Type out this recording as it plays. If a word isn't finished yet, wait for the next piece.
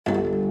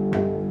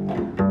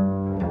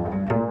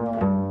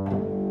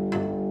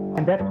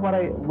that's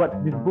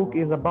what this book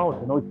is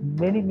about. It's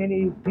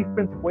many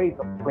different ways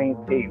of playing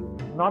scales.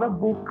 It's not a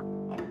book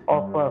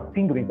of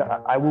fingerings.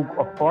 I will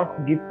of course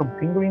give some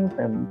fingerings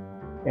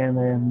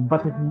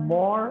but it's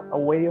more a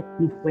way of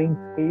you playing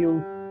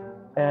scales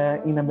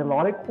in a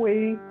melodic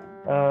way,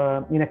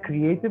 in a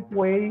creative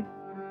way.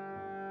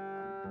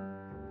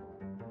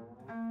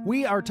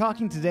 We are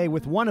talking today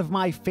with one of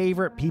my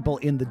favorite people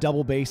in the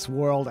double bass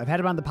world. I've had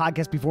him on the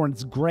podcast before, and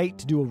it's great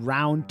to do a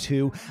round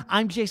two.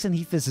 I'm Jason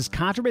Heath. This is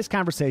Contrabass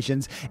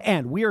Conversations,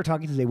 and we are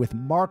talking today with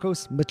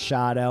Marcos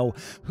Machado,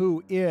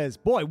 who is,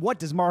 boy, what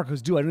does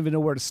Marcos do? I don't even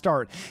know where to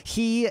start.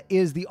 He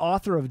is the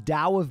author of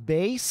Tao of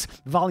Bass,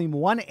 Volume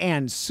 1,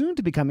 and soon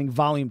to becoming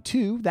Volume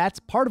 2. That's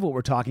part of what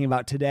we're talking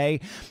about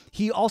today.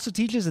 He also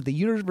teaches at the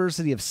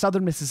University of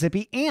Southern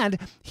Mississippi, and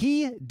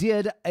he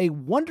did a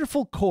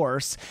wonderful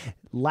course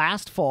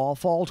last fall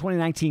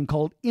 2019,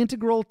 called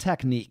Integral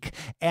Technique.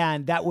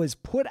 And that was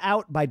put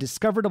out by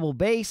Discover Double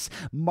Bass.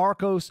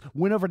 Marcos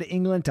went over to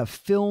England to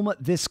film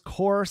this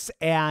course,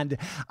 and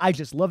I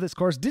just love this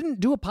course.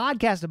 Didn't do a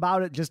podcast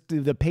about it, just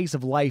the pace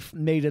of life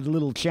made it a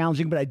little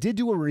challenging, but I did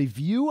do a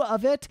review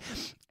of it.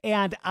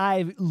 And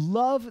I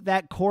love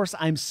that course.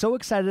 I'm so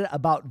excited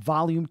about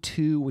Volume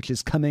 2, which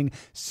is coming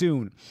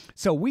soon.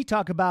 So we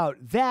talk about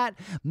that,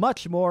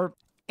 much more.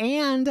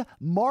 And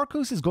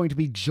Marcos is going to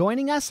be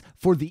joining us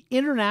for the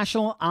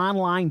International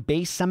Online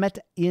Bass Summit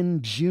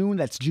in June.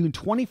 That's June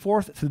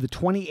 24th through the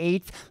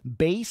 28th.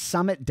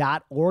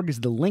 BassSummit.org is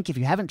the link. If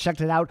you haven't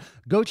checked it out,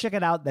 go check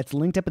it out. That's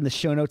linked up in the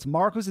show notes.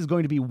 Marcos is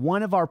going to be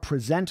one of our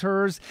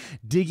presenters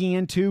digging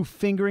into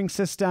fingering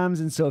systems.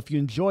 And so if you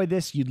enjoy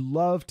this, you'd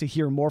love to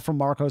hear more from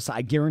Marcos,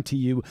 I guarantee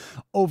you,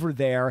 over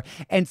there.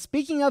 And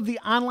speaking of the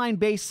Online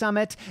Bass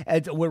Summit,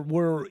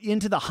 we're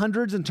into the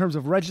hundreds in terms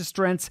of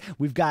registrants.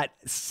 We've got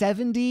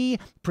 70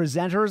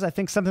 presenters, I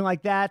think, something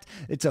like that.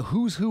 It's a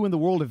who's who in the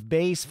world of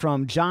bass,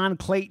 from John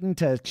Clayton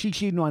to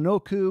Chichi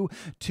Nwanoku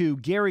to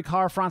Gary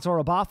Carr,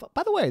 Francois Raboff.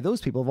 By the way, those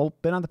people have all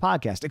been on the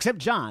podcast, except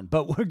John,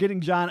 but we're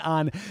getting John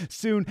on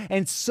soon,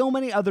 and so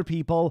many other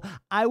people.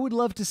 I would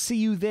love to see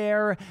you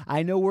there.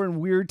 I know we're in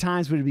weird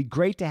times, but it'd be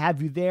great to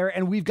have you there.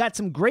 And we've got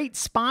some great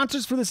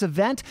sponsors for this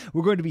event.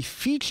 We're going to be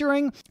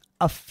featuring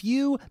a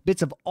few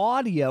bits of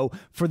audio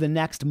for the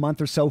next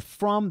month or so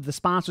from the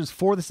sponsors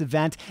for this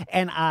event,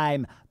 and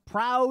I'm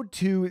proud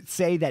to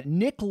say that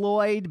Nick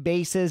Lloyd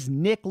basses.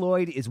 Nick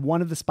Lloyd is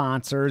one of the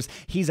sponsors.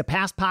 He's a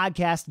past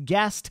podcast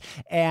guest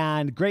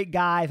and great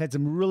guy. I've had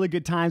some really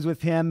good times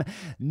with him.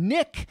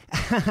 Nick,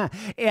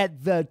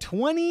 at the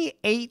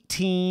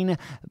 2018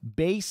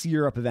 Bass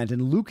Europe event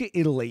in Lucca,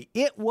 Italy,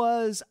 it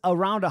was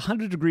around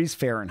 100 degrees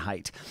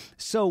Fahrenheit.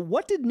 So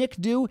what did Nick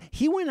do?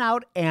 He went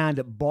out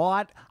and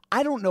bought,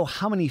 I don't know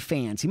how many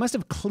fans. He must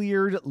have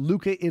cleared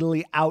Lucca,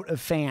 Italy out of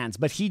fans,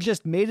 but he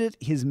just made it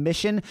his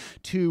mission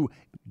to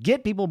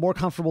get people more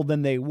comfortable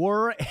than they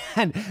were,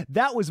 and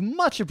that was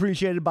much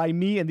appreciated by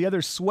me and the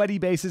other sweaty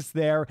bassists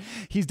there.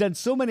 He's done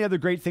so many other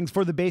great things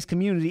for the bass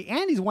community,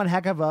 and he's one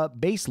heck of a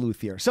bass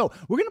luthier. So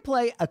we're going to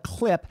play a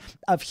clip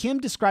of him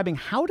describing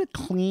how to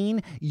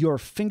clean your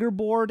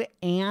fingerboard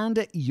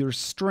and your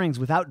strings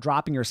without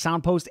dropping your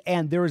sound post,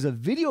 and there is a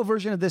video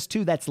version of this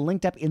too that's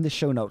linked up in the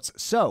show notes.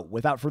 So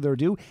without further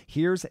ado,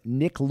 here's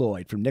Nick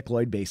Lloyd from Nick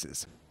Lloyd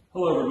Basses.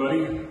 Hello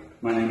everybody,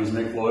 my name is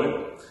Nick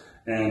Lloyd,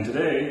 and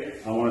today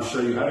I want to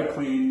show you how to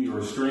clean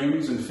your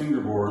strings and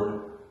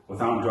fingerboard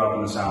without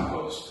dropping the sound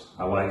post.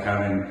 I like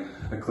having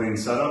a clean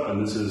setup,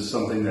 and this is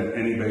something that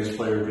any bass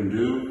player can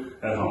do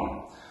at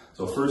home.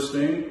 So first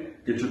thing,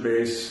 get your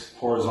bass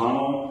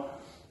horizontal,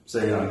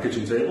 say on a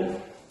kitchen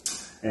table,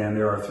 and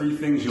there are three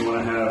things you want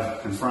to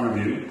have in front of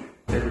you: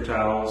 paper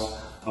towels,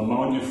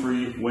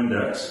 ammonia-free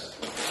Windex,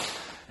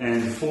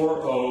 and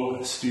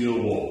 4/0 steel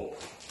wool.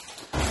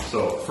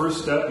 So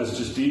first step is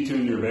just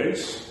detune your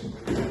bass,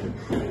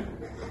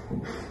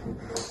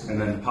 and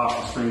then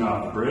pop the string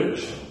off the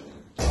bridge,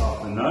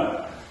 off the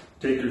nut,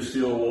 take your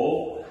steel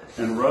wool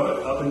and rub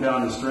it up and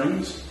down the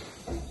strings.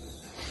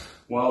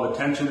 While the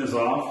tension is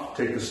off,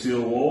 take the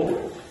steel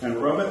wool and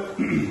rub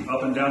it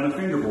up and down the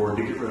fingerboard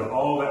to get rid of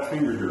all that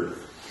finger dirt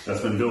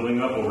that's been building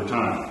up over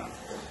time.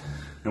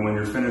 And when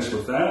you're finished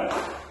with that,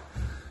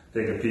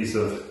 take a piece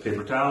of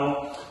paper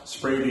towel,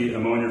 spray the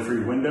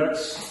ammonia-free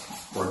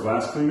Windex or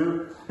glass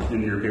cleaner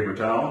into your paper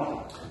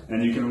towel,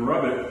 and you can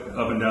rub it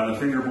up and down the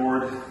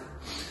fingerboard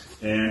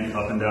and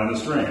up and down the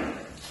string.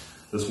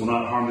 This will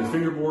not harm the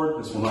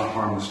fingerboard, this will not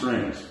harm the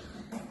strings.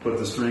 Put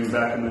the string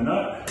back in the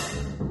nut,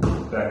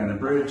 back in the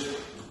bridge,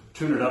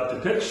 tune it up to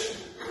pitch,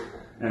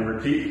 and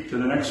repeat to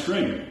the next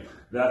string.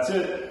 That's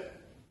it.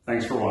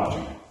 Thanks for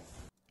watching.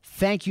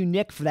 Thank you,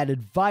 Nick, for that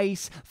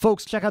advice.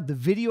 Folks, check out the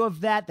video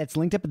of that. That's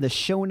linked up in the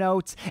show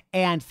notes.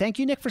 And thank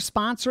you, Nick, for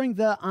sponsoring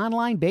the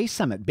online Bass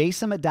Summit,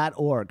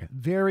 BassSummit.org.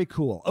 Very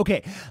cool.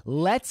 Okay,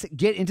 let's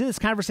get into this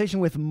conversation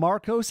with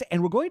Marcos,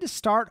 and we're going to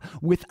start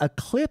with a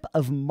clip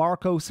of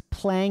Marcos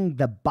playing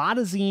the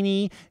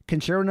Bottazzini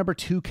Concerto No.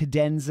 2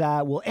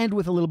 Cadenza. We'll end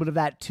with a little bit of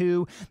that,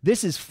 too.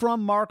 This is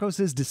from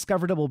Marcos's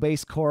Discover Double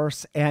Bass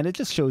course, and it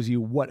just shows you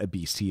what a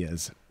beast he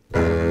is.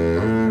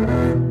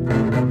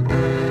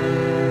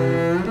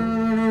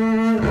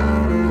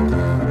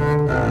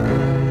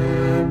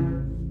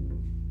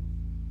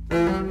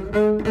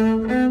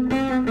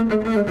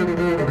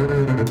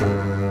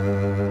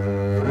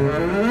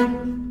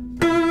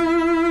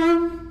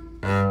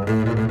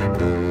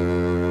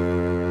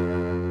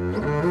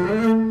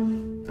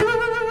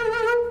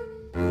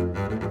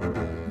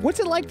 What's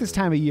it like this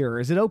time of year?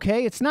 Is it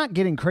okay? It's not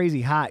getting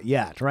crazy hot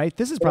yet, right?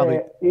 This is probably...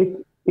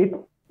 It's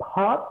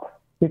hot.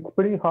 It's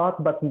pretty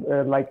hot, but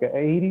like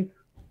 80s.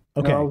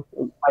 Okay. You know,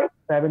 like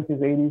 70s,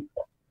 80s.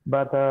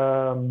 But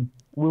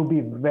will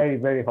be very,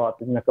 very hot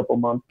in a couple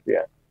months. Yeah,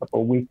 a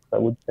couple weeks, I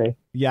would say.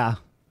 Yeah.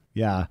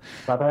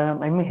 But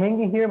I'm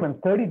hanging here, man.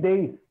 30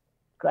 days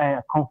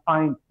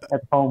confined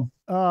at home.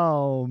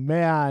 Oh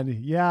man,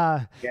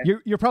 yeah.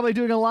 You're probably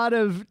doing a lot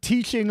of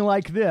teaching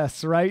like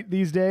this, right?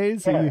 These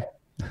days. Yeah.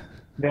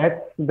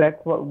 That's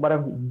what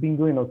I've been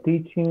doing,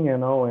 teaching,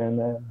 and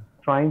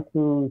trying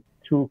to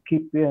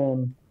keep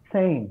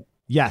sane.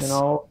 Yes.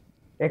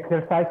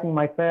 Exercising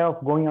myself,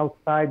 going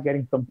outside,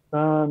 getting some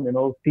sun,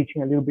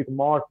 teaching a little bit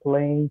more,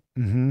 playing.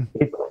 Mm-hmm.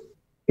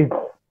 It's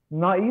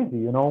not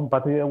easy,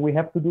 but we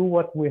have to do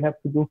what we have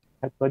to do.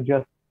 Have to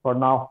adjust for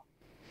now.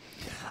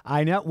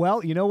 I know.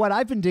 Well, you know what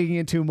I've been digging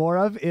into more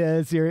of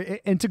is your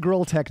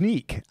integral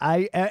technique.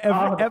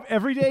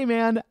 Every day,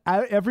 man.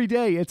 Every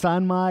day, it's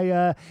on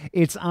my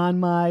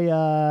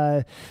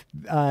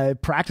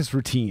practice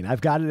routine.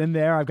 I've got it in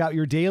there. I've got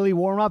your daily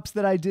warm ups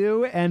that I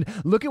do, and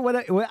look at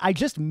what I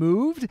just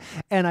moved,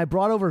 and I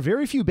brought over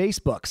very few bass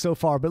books so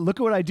far. But look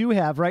at what I do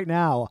have right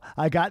now.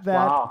 I got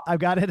that. Wow. I've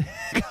got it.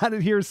 Got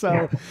it here.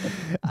 So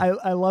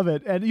I love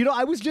it. And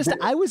I was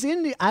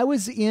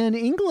in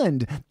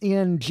England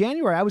in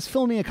January. I was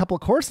filming a couple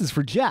of courses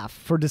for Jeff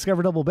for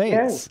Discover Double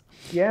Bass.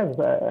 Yes,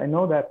 I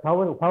know that. How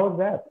was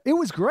that? It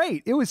was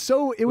great. It was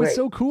so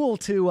cool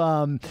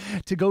to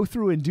go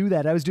through and do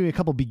that. I was doing a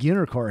couple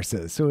beginner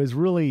courses, so it was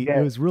really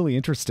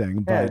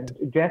interesting. But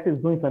Jeff is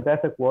doing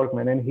fantastic work,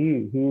 man, and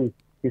he's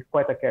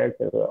quite a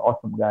character,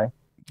 awesome guy.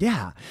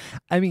 Yeah.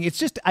 I mean, it's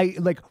just,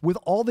 with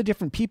all the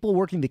different people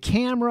working the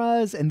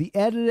cameras and the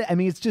edit, I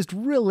mean, it's just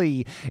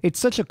really,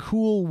 it's such a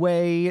cool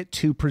way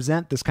to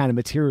present this kind of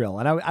material.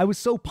 And I was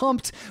so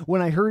pumped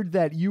when I heard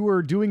that you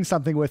were doing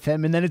something with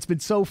him. And then it's been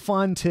so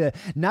fun to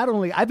not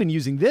only, I've been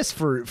using this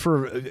for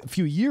a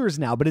few years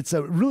now, but it's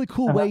a really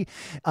cool way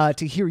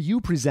to hear you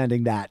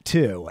presenting that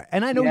too.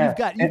 And I know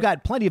you've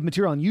got plenty of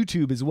material on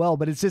YouTube as well,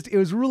 but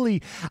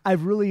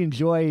I've really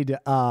enjoyed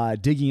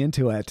digging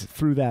into it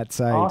through that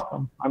site.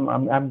 Awesome.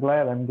 I'm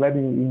glad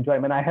you enjoy. I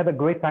mean, I had a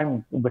great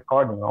time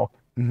recording.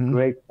 Mm-hmm.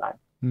 Great time.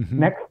 Mm-hmm.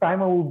 Next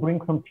time I will bring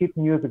some cheap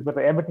music, but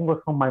everything was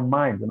from my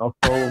mind. So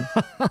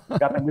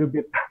got a little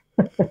bit.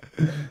 But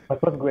it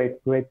was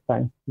great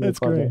time. That's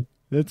great.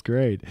 That's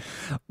great.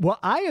 Well,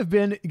 I have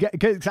been,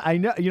 because I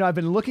know, I've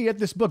been looking at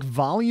this book,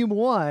 Volume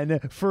 1,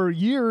 for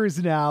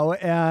years now,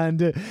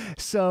 and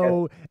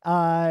so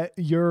are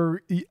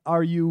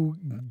you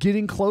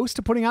getting close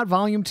to putting out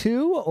Volume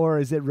 2, or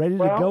is it ready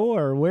to go,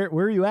 or where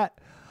are you at?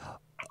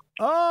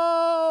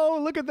 Oh,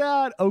 look at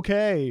that.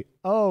 Okay.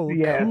 Oh,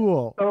 yeah.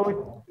 Cool.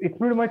 So it's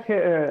pretty much,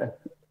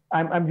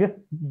 I'm just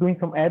doing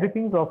some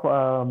editings of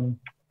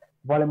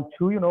Volume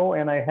 2,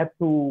 and I had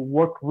to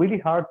work really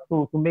hard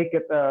to make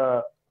it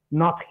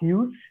not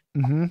huge,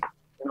 mm-hmm.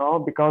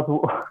 Because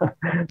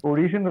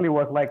originally it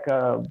was like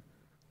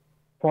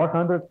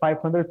 400,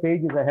 500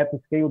 pages. I had to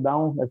scale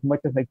down as much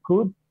as I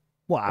could.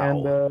 Wow.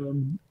 And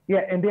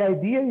and the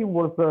idea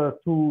was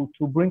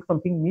to bring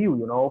something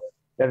new,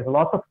 There's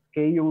lots of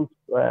scales,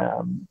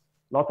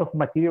 lots of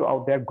material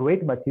out there,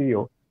 great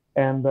material.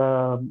 And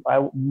the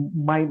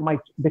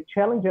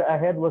challenge I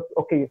had was,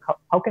 okay,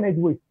 how can I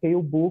do a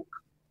scale book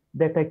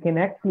that I can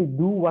actually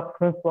do what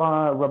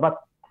Francois Rabat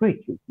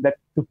preaches, that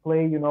to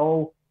play,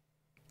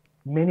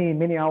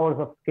 many hours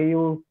of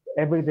scales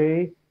every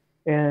day.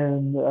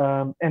 And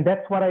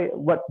that's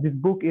what this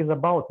book is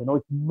about.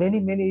 It's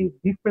many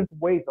different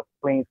ways of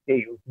playing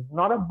scales. It's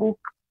not a book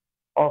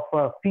of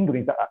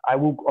fingerings. I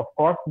will, of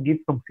course, give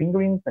some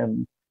fingerings, but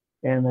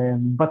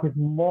it's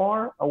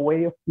more a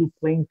way of you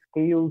playing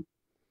scales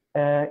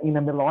in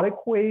a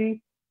melodic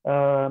way,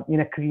 in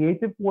a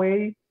creative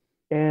way.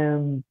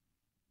 And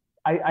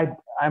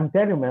I'm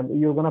telling you, man,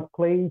 you're gonna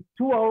play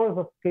 2 hours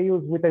of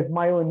scales with a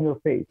smile on your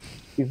face.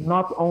 It's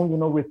not only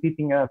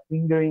repeating a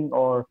fingering,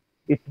 or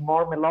it's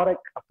more melodic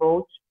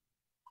approach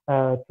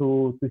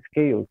to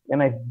scales.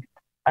 And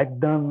I've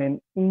done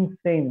an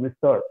insane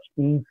research.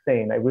 I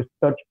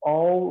researched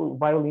all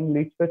violin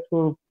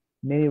literature,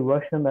 many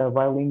Russian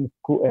violin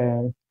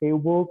scale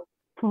books,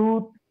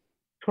 flute,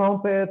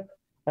 trumpet,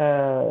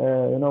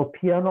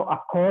 piano,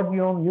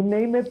 accordion, you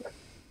name it.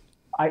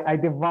 I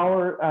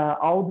devour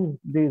all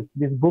these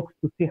books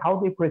to see how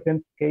they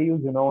present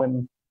scales,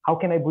 and how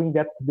can I bring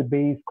that to the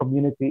bass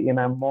community in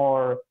a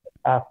more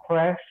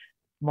fresh,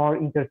 more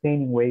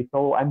entertaining way.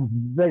 So I'm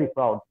very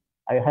proud.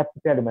 I have to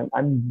tell you, man,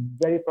 I'm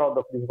very proud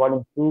of this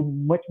Volume 2,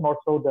 much more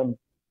so than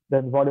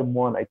Volume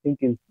 1. I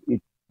think it's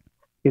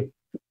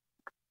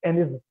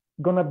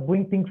gonna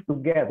bring things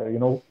together.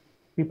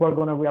 People are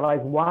gonna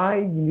realize why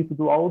you need to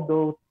do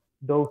all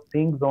those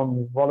things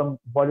on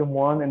volume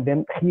 1, and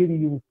then here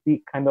you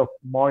see kind of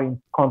more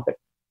in context.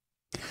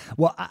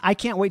 Well, I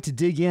can't wait to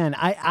dig in.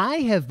 I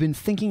have been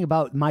thinking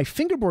about my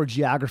fingerboard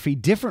geography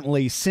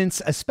differently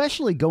since,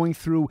 especially going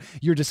through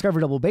your Discover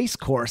Double Bass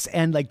course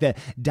and like the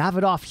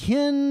Davidoff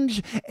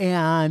hinge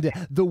and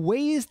the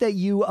ways that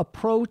you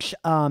approach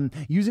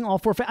using all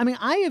four. I mean,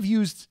 I have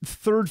used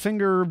third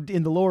finger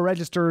in the lower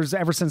registers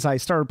ever since I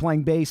started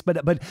playing bass,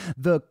 but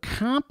the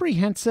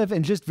comprehensive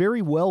and just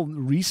very well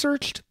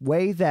researched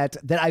way that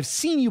I've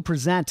seen you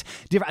present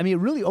different. I mean, it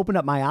really opened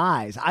up my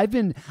eyes. I've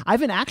been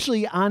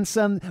actually on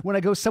some, when I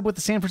go sub with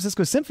the San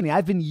Francisco Symphony,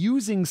 I've been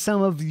using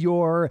some of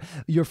your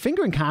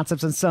fingering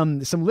concepts and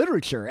some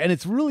literature, and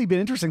it's really been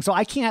interesting. So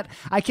I can't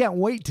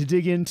wait to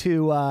dig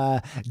into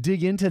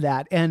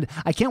that, and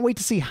I can't wait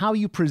to see how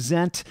you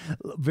present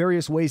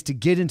various ways to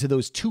get into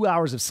those 2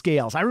 hours of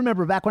scales. I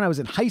remember back when I was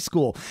in high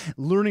school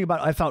learning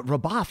about, I thought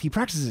Raboff, he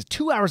practices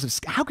 2 hours of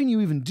how can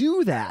you even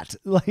do that?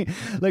 Like,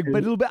 but a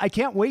little bit. I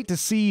can't wait to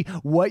see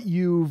what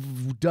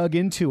you've dug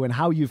into and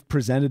how you've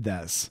presented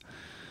this.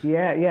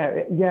 Yeah.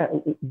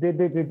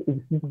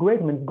 It's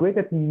great, man. It's great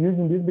that you're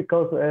using this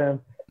because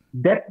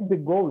that's the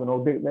goal. You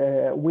know,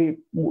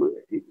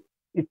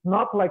 it's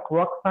not like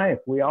rock science.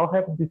 We all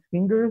have these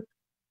fingers,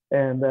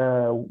 and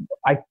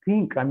I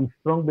think I'm a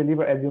strong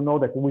believer, as you know,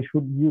 that we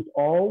should use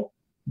all.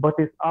 But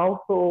it's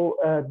also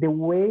the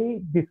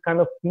way this kind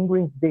of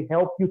fingerings, they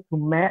help you to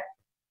match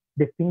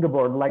the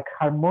fingerboard like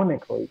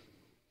harmonically.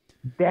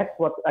 That's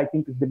what I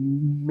think is the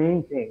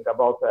main thing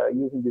about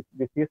using this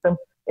system.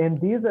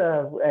 And this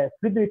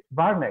Friedrich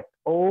Warneck,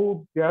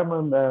 old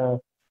German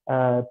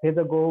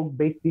pedagogue,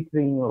 bass teacher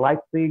in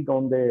Leipzig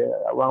around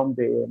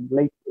the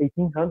late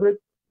 1800s,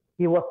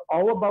 he was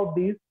all about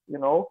this, you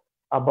know,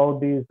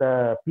 about this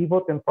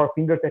pivot and four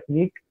finger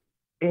technique.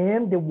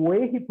 And the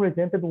way he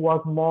presented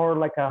was more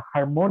like a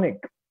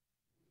harmonic,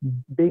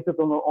 based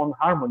on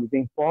harmony, the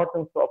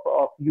importance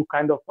of you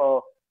kind of,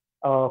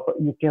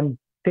 you can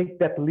take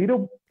that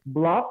little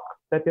block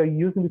that you're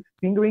using with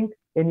fingering,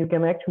 and you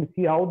can actually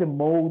see all the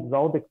modes,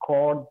 all the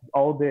chords,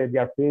 all the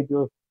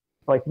arpeggios.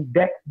 So I think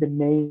that's the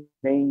main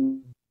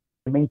thing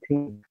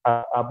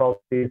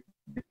about this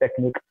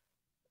technique.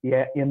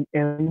 Yeah, and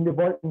in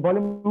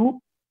volume 2,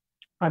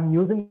 I'm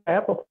using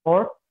that, of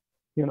course.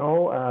 You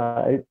know,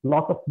 it's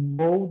lots of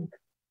modes,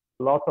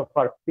 lots of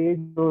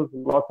arpeggios,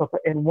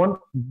 and one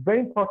very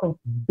important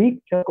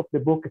big chunk of the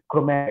book is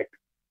chromatic.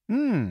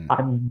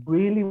 I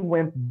really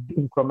went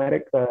in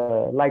chromatic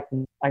like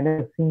I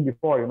never seen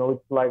before. You know,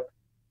 it's like,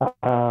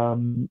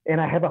 and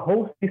I have a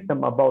whole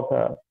system about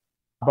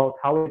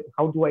how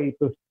do I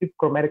perceive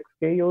chromatic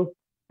scales.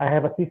 I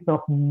have a system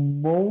of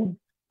modes,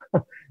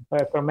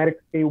 chromatic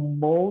scale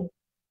modes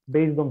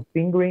based on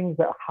fingerings,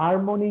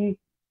 harmony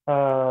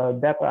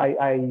that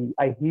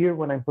I hear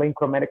when I'm playing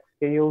chromatic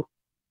scales.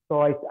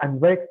 So I'm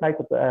very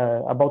excited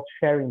about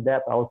sharing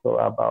that also,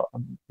 about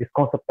this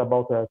concept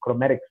about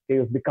chromatic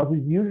scales, because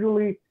it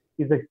usually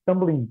is a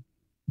stumbling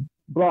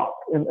block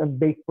in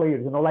bass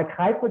players. You know, like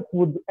Heifetz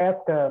would ask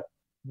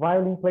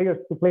violin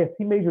players to play a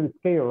C major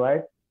scale,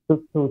 right?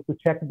 To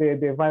check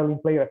the violin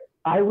player.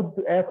 I would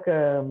ask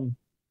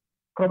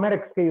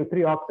chromatic scale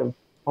 3 octaves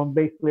on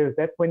bass players.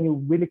 That's when you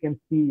really can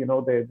see, you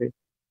know, the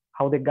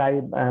how the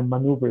guy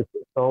maneuvers.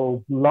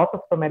 So lots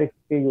of chromatic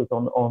scales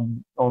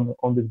on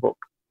this book.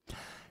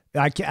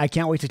 I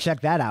can't wait to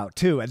check that out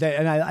too. And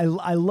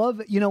I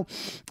love, you know,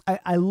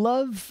 I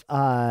love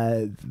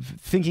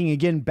thinking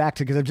again back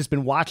to, because I've just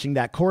been watching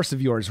that course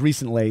of yours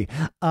recently,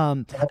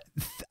 how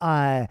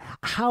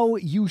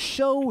you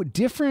show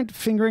different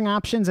fingering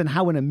options and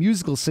how in a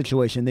musical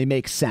situation they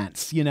make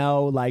sense, you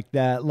know, like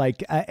that,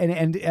 like,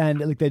 and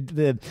like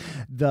the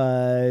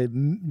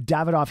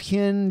Davidoff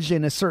hinge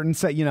in a certain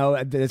set, you know,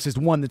 it's just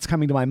one that's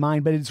coming to my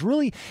mind, but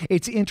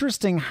it's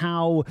interesting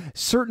how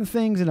certain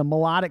things in a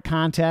melodic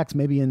context,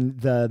 maybe in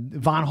the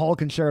Von Hall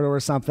concerto or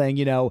something,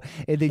 you know,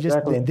 they just,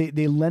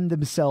 they lend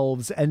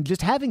themselves, and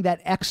just having that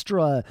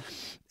extra,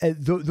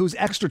 those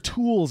extra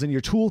tools in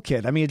your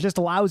toolkit. I mean, it just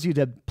allows you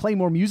to play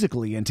more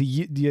musically, and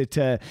you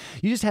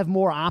just have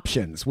more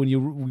options when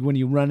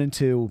you run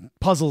into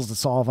puzzles to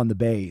solve on the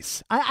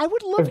bass. I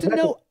would love to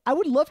know. I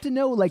would love to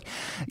know, like,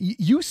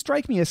 you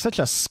strike me as such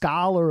a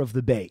scholar of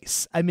the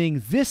bass. I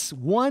mean, this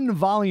one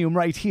volume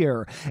right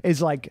here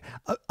is like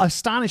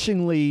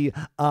astonishingly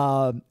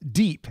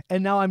deep.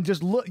 And now I'm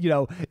just, you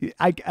know,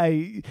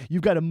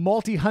 you've got a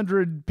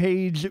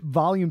multi-100-page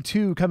volume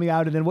 2 coming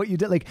out, and then what you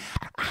did, like,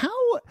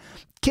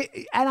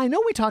 and I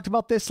know we talked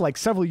about this like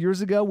several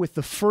years ago with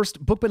the first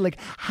book, but like,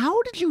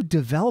 how did you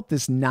develop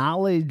this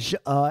knowledge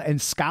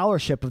and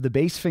scholarship of the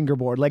bass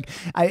fingerboard? Like,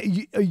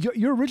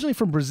 you're originally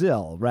from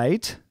Brazil,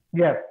 right?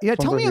 Yeah.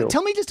 Tell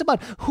me just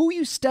about who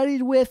you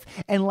studied with,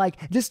 and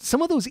like just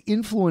some of those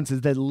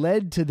influences that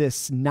led to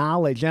this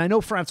knowledge. And I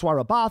know Francois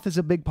Raboth is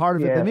a big part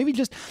of it, but maybe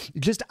just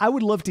I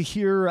would love to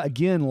hear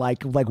again, like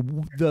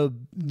the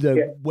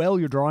well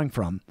you're drawing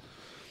from.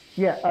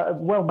 Yeah,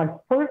 well, my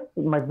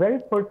very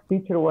first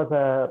teacher was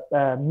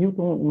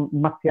Milton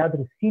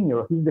Machado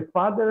Sr. He's the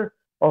father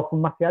of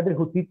Machado,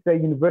 who teaches at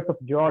the University of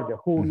Georgia,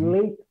 who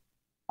late,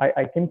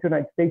 I came to the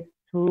United States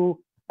through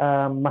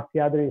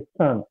Machado's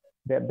son.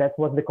 That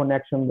was the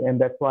connection, and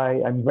that's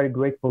why I'm very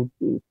grateful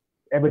to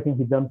everything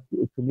he done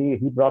to me.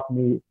 He brought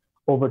me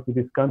over to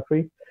this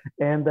country,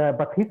 and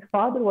but his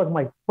father was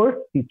my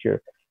first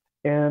teacher,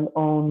 and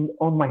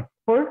on my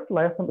first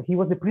lesson, he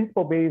was the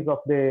principal bass of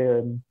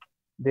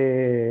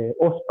the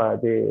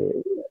OSPA,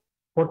 the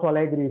Porto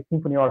Alegre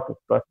Symphony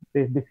Orchestra,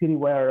 the city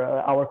where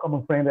our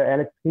common friend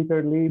Alex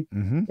Peter lives,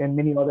 and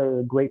many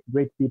other great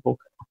people.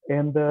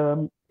 And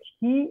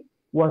he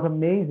was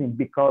amazing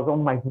because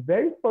on my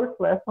very first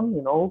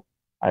lesson,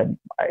 I,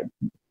 I,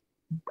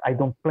 I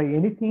don't play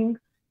anything.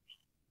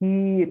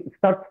 He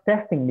starts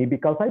testing me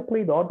because I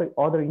played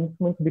other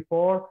instruments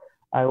before.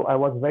 I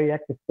was very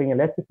active playing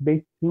electric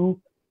bass too,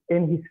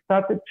 and he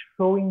started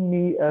showing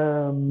me,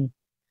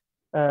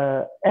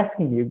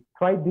 asking me,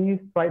 try this,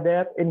 try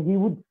that, and he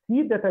would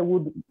see that I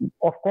would,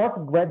 of course,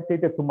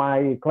 gravitate to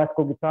my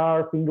classical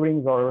guitar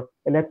fingerings or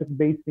electric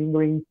bass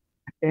fingerings,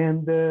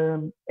 and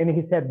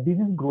he said, "This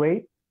is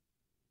great,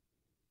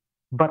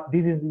 but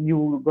this is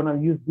you're gonna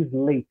use this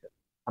later.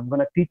 I'm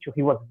gonna teach you."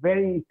 He was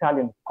very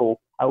Italian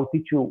school. I will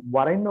teach you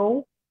what I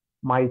know.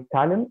 My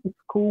Italian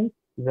school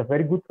is a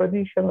very good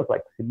tradition. It's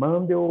like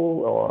Simandeo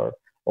or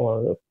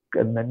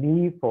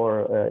Nanif or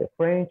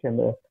French, and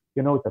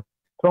it's a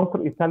strong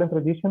Italian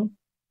tradition.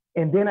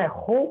 And then I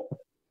hope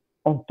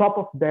on top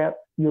of that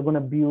you're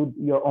gonna build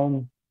your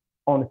own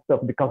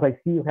stuff because I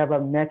see you have a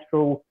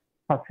natural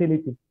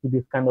facility to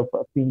this kind of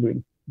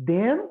fingering.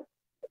 Then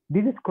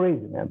this is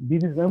crazy, man.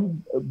 This is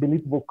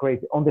unbelievable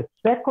crazy. On the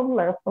second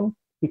lesson,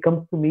 he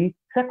comes to me.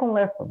 Second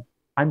lesson,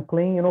 I'm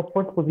playing,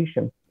 first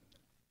position,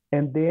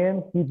 and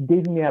then he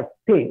gave me a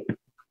tape.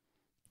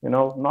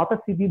 Not a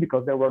CD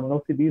because there were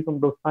no CDs on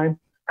those times,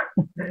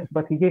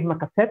 but he gave me a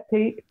cassette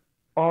tape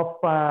of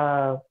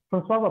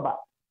François Bass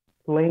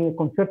playing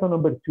Concerto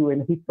Number 2,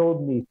 and he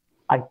told me,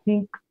 "I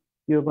think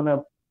you're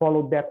gonna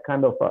follow that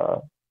kind of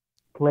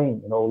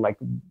playing, like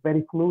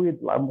very fluid,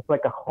 almost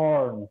like a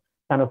horn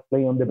kind of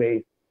playing on the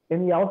bass."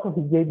 And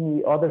he gave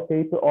me other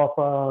tape of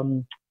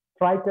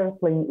Streicher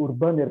playing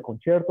Urbaner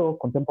Concerto,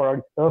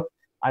 contemporary stuff.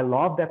 I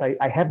love that.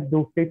 I have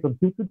those tapes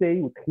until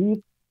today with his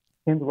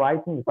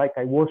handwriting. It's like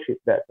I worship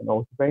that.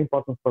 It's very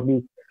important for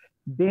me.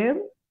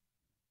 Then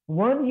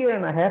 1 year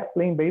and a half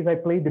playing bass, I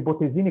played the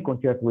Bottesini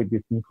Concerto with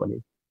this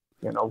symphony.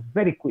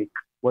 Very quick.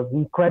 Was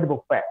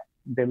incredible fast.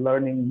 The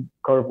learning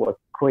curve was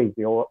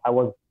crazy.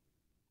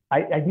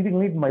 I didn't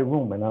leave my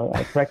room.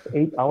 I practiced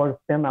 8 hours,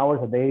 10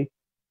 hours a day.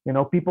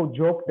 People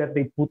joke that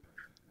they put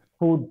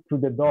food to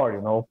the door.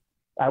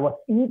 I was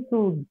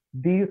into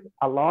this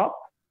a lot.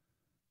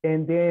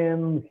 And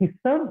then his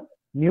son,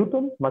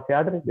 Newton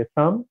Machado, the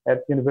son at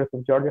the University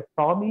of Georgia,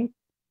 saw me,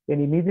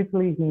 and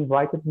immediately he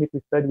invited me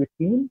to study with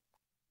him.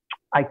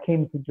 I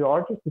came to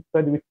Georgia to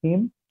study with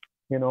him,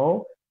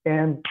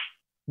 and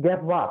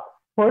guess what?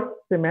 First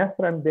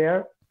semester I'm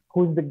there,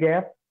 who's the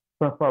guest?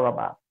 François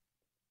Bass.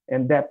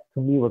 And that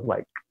to me was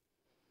like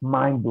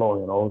mind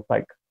blowing, It's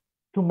like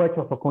too much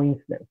of a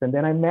coincidence. And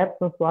then I met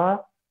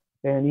François,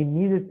 and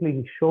immediately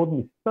he showed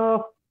me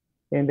stuff,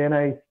 and then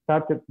I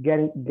started get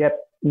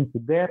into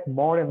that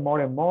more and more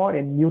and more.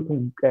 And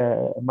Newton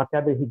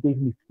Machado, he gave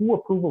me full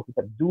approval. He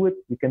said, "Do it.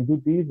 You can do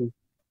this.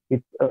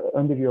 It's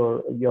under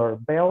your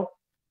belt,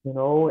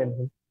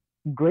 and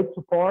great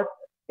support."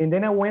 And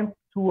then I went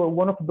to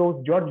one of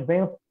those George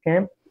Vance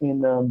camps in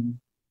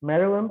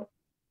Maryland,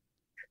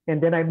 and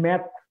then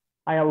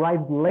I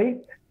arrived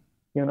late.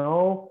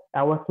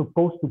 I was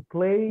supposed to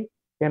play,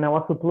 and I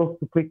was supposed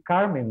to play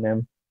Carmen,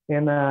 man.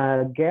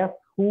 And guess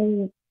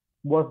who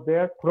was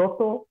there?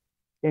 Proto.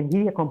 And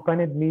he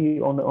accompanied me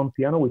on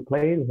piano. We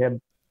played. We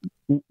had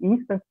an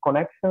instant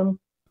connection,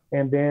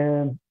 and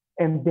then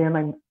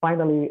I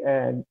finally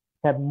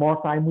had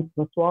more time with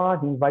François.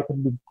 He invited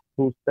me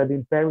to study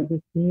in Paris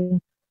with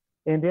him,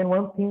 and then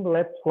one thing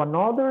led to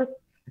another.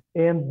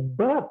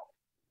 But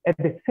at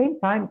the same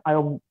time,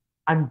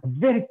 I'm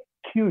very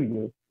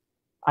curious.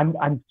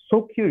 I'm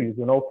so curious.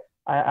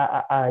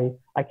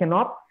 I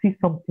cannot see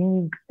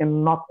something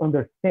and not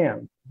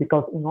understand,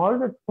 because in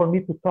order for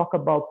me to talk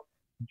about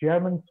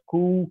German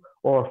school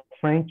or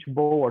French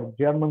bow or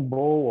German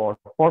bow or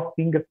four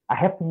fingers, I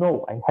have to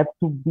know. I have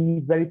to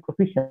be very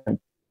proficient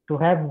to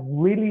have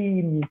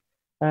really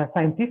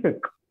scientific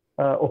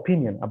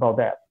opinion about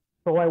that.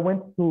 So I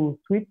went to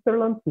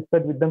Switzerland to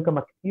study with Duncan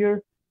McTeer,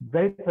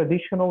 very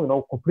traditional,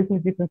 completely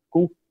different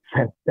school,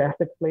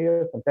 fantastic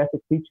players,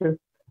 fantastic teachers.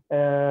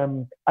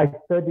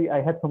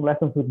 I had some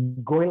lessons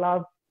with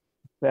Goilav,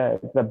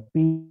 the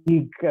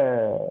big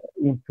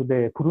into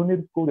the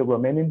Prunir school, the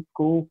Romanian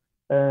school.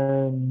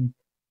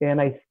 And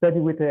I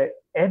studied with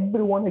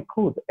everyone I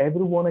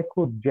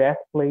could, jazz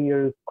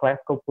players,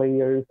 classical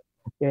players,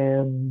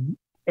 and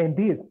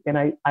this. And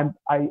I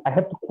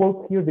have to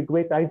quote here the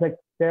great Isaac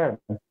Stern.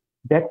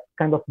 That's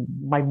kind of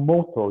my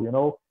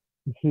motto.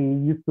 He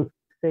used to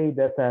say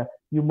that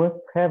you must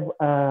have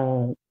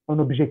an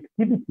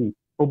objectivity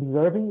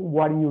observing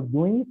what you're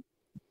doing,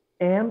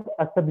 and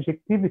a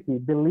subjectivity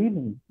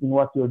believing in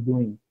what you're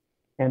doing.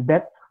 And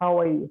that's how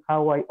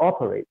I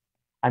operate.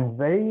 I'm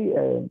very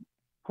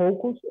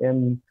focused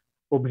and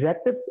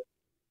objective,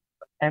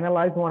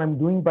 analyze what I'm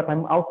doing, but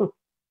I'm also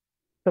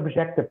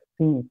subjective,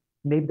 seeing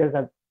maybe there's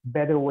a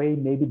better way,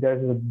 maybe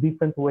there's a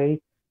different way.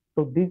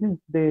 So this is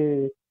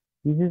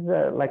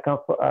like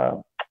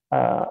a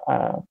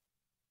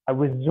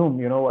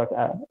resume,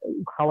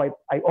 how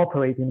I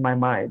operate in my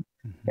mind.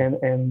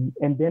 And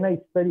then I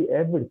study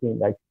everything.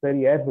 Like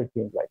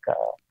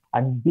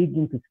I'm big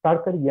into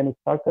Starker, Jan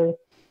Starker,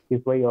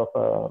 his way of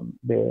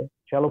the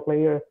cello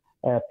player.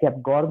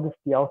 Piet Gorges,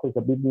 he also is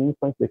a big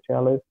influence, the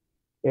cellist.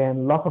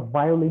 And lots of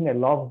violin. I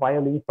love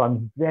violin, so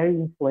I'm very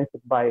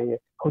influenced by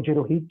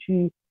Rogero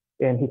Ricci.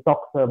 And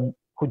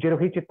Rogero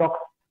Ricci talks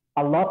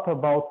a lot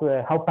about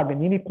how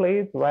Paganini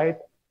plays, right?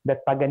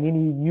 That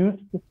Paganini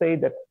used to say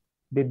that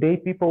the day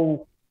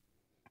people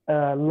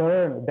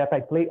learn that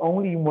I play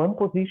only in one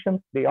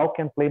position, they all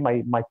can play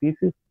my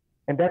pieces.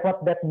 And that's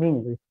what that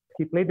means. If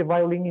he played the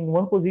violin in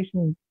one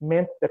position,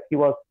 meant that he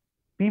was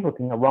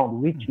pivoting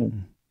around,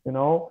 reaching,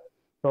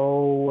 So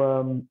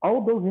all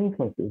those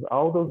influences.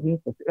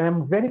 And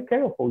I'm very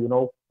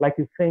careful, like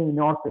you're saying in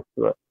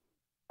orchestra.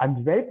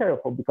 I'm very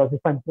careful because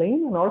if I'm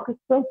playing an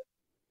orchestra,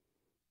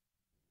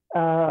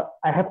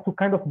 I have to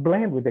kind of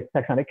blend with the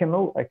section. I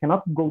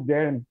cannot go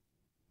there and,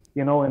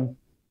 and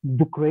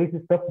do crazy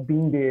stuff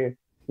being the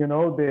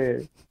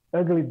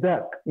ugly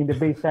duck in the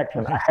bass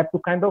section. I have to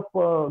kind of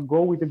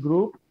go with the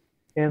group,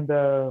 and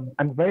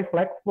I'm very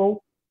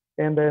flexible,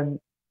 and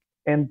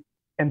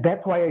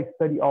that's why I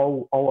study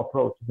all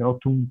approaches,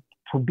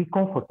 to be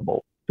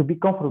comfortable,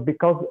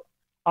 because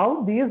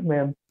all these,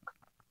 man,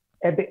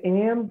 at the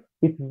end,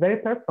 it's very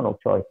personal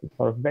choices.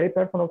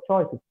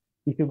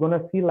 If you're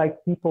gonna see like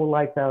people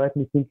like let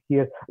me think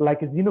here,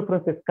 like Zino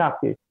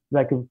Francescati,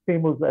 like a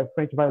famous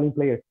French violin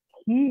player,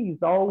 he is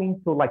all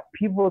into like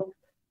pivots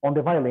on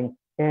the violin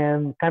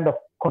and kind of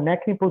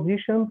connecting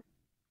positions,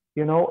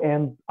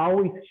 and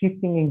always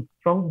shifting in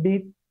strong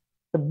beats.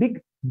 A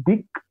big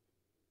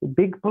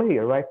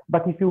player, right?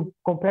 But if you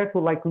compare to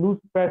like Luz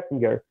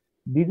Persinger,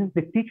 this is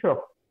the teacher of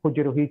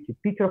Rogero Ricci,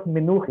 teacher of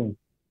Menuhin.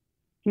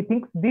 He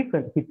thinks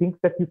different. He thinks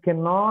that you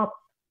cannot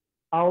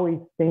always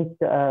think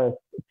that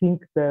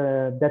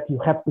you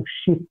have to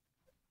shift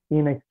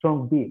in a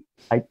strong beat.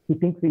 He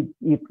thinks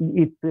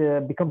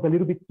it becomes a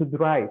little bit too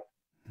dry,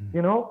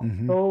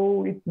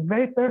 So it's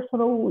very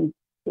personal.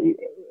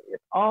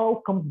 It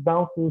all comes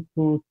down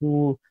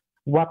to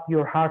what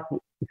your heart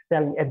is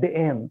telling at the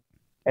end.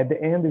 At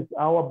the end, it's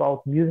all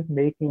about music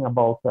making,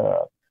 about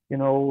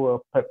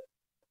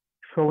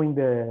showing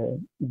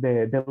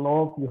the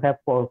love you have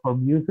for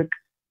music,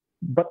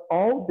 but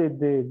all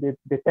the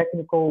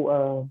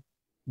technical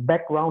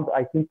background.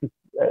 I think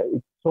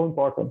it's so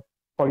important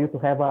for you to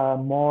have a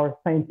more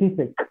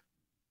scientific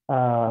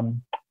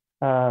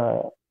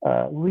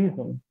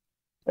reason.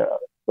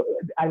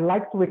 I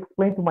like to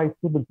explain to my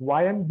students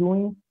why I'm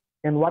doing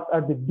and what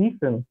are the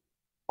difference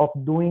of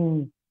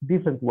doing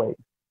different ways.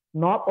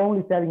 Not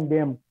only telling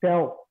them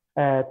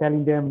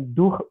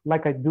do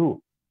like I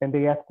do, and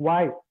they ask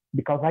why,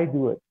 because I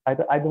do it.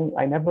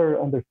 I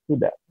never understood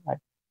that.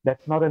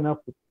 That's not enough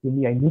to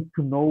me. I need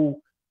to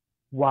know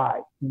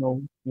why.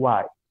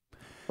 Why.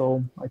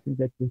 So I think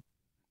that's it.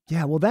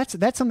 Yeah, well, that's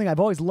something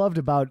I've always loved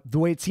about the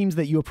way it seems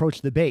that you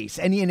approach the bass,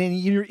 and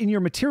in your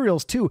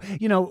materials too.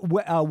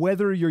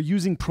 Whether you're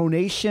using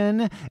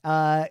pronation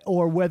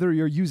or whether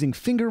you're using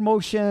finger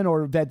motion,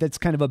 or that's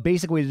kind of a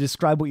basic way to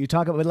describe what you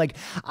talk about. But like,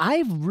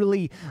 I've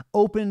really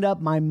opened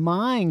up my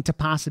mind to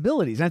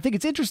possibilities, and I think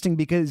it's interesting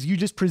because you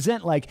just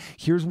present like,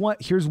 here's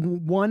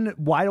one.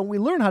 Why don't we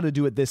learn how to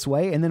do it this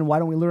way, and then why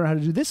don't we learn how to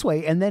do it this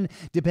way, and then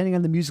depending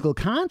on the musical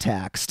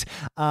context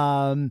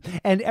and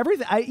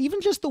everything,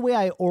 even just the way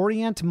I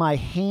orient my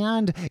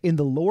hand in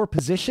the lower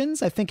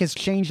positions, I think has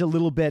changed a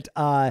little bit.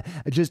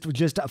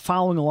 Just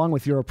following along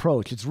with your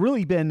approach, it's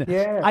really been.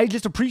 Yeah. I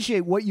just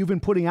appreciate what you've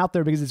been putting out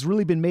there because it's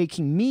really been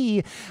making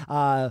me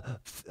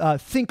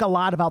think a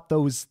lot about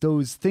those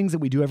things that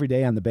we do every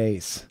day on the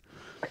bass.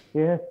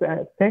 Yes,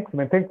 thanks,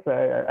 man. Thanks.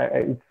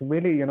 It's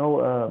really,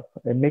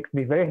 it makes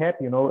me very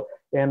happy, and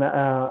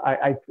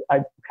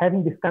I'm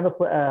having this kind of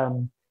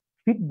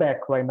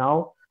feedback right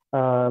now.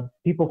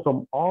 People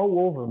from all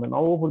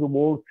over the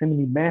world sending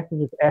me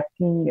messages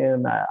asking,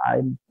 and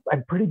I'm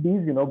pretty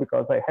busy,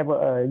 because I have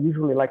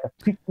usually like a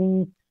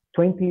 15,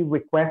 20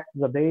 requests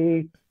a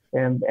day,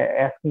 and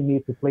asking me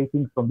to play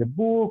things from the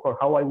book, or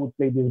how I would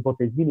play this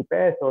Bottesini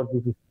pass or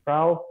this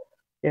Strauss.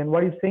 And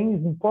what you're saying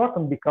is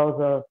important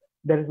because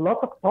there is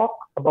lots of talk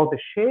about the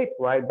shape,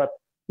 right? But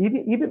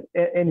even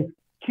and it's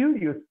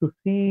curious to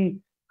see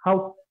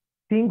how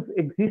things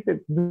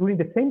existed during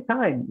the same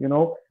time,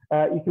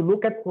 if you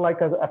look at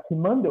like a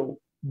Simando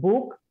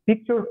book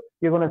picture,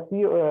 you're gonna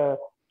see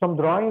some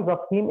drawings of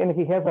him, and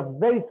he has a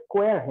very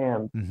square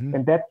hand,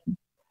 and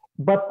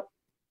but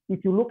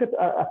if you look at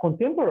a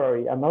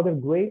contemporary, another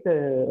great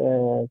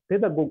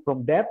pedagogue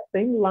from that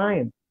same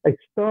line,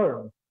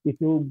 Stern, if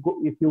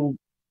you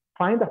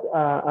find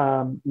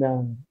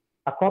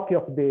a copy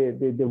of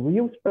the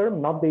real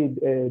Stern, not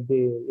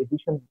the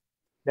edition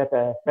that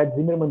Fred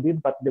Zimmerman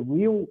did, but the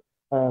real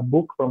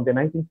book from the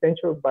 19th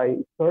century by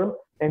Sturm,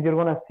 and you're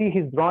gonna see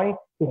his drawing.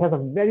 He has a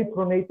very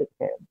pronated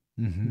hand,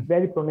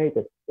 very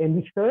pronated.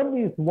 And Sturm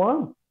is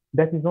one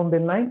that is on the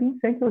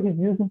 19th century. He's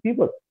using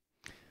pivots.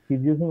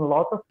 He's using a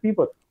lot of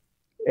pivots,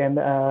 and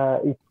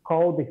it's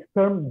called the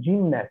Sturm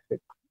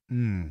gymnastics.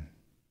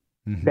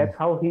 That's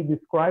how he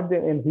described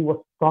it, and he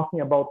was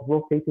talking about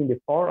rotating the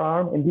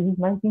forearm, and this is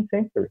 19th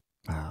century.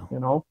 Wow. You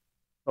know,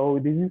 so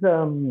this is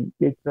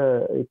it's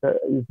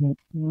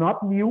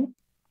not new.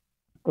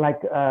 I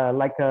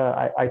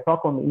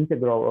talk on the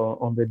integral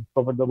on the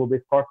Discover Double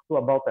Bass course too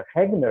about the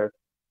Hegner.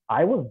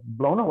 I was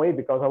blown away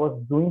because I was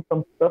doing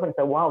some stuff and I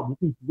said, wow,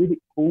 this is really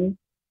cool.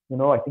 You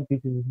know, I think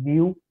this is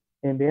new.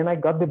 And then I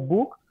got the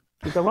book.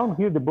 It's around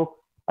here, the book.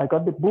 I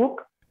got the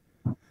book.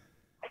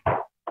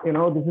 You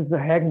know, this is the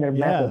Hegner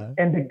method.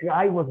 And the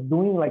guy was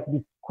doing like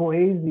this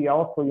crazy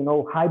also, you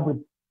know,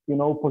 hybrid, you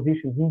know,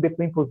 positions, in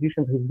between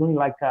positions. He's doing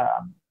like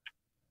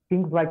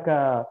things like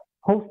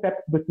whole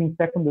steps between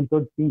second and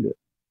third finger.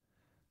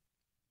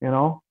 You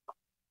know,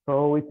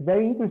 so it's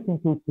very interesting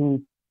to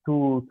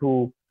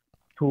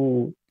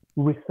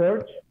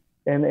research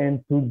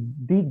and to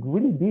dig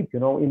really deep, you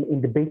know,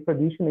 in the bass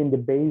tradition, in the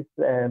bass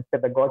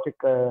pedagogic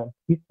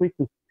history,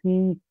 to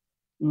see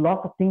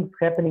lots of things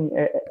happening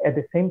at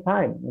the same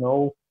time. You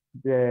know,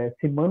 the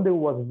Simandl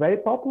was very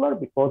popular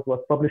because it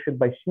was published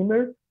by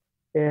Schimmer,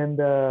 and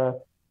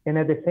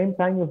at the same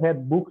time you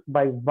had books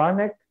by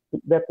Warneck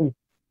that is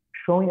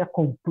showing a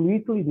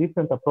completely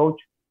different approach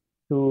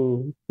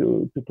to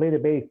play the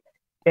bass.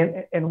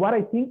 And what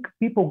I think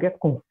people get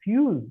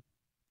confused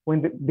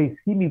when they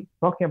see me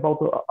talking about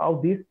all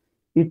this,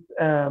 it's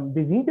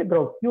this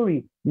integral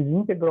theory,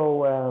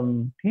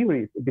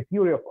 theories, the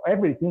theory of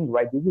everything,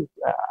 right? This is,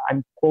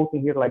 I'm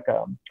quoting here like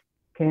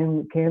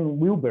Ken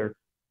Wilber.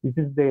 This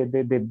is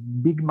the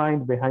big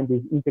mind behind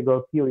this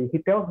integral theory. He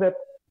tells that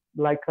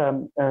like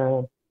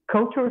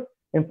cultures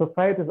and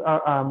societies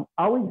are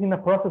always in a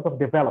process of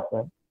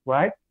development,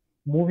 right?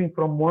 Moving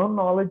from one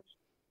knowledge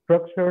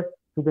structure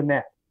to the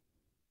next.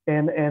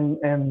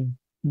 And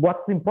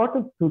what's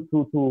important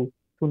to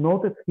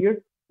notice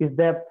here is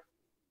that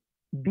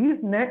this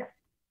next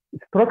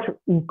structure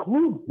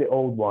includes the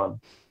old one.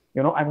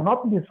 You know, I'm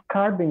not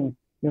discarding,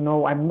 you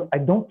know, I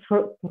don't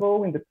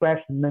throw in the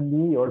trash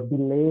Nani or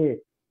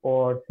Billet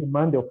or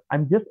Simandl.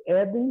 I'm just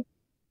adding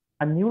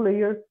a new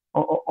layer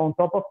on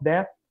top of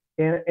that.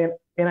 And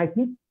I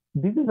think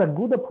this is a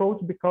good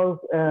approach because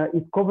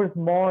it covers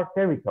more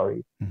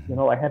territory. You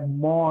know, I have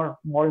more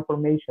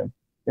information.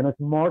 You know, it's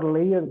more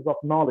layers of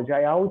knowledge.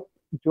 I always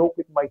joke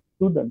with my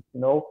students, you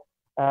know,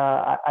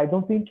 I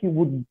don't think you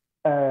would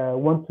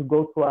want to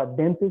go to a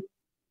dentist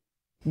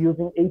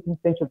using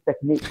 18th century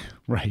techniques.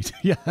 Right.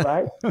 Yeah.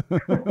 Right.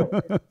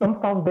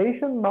 Some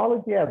foundation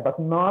knowledge, yeah, but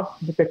not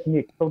the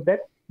technique. So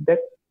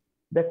that's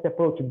the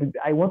approach.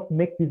 I want to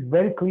make this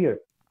very clear.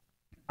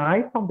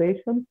 My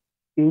foundation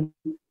is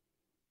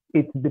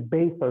it's the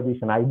bass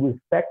tradition. I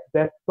respect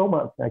that so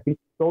much. I think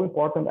it's so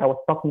important. I was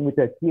talking with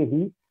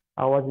Thierry.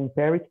 I was in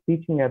Paris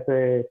teaching at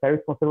the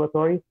Paris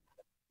Conservatory a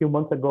few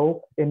months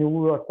ago, and we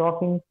were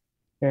talking,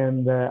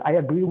 and I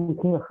agree with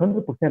him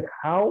 100%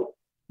 how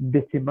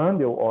the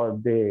Simandl or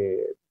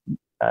the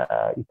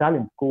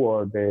Italian school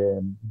or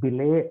the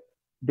Billet,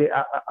 they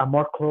are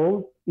more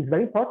close, is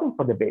very important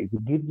for the bass.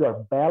 It gives you a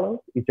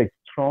balance, it's a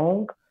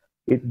strong,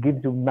 it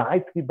gives you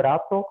nice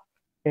vibrato,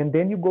 and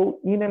then you go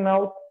in and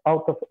out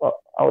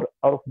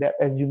of that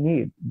as you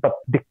need. But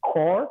the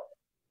core,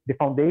 the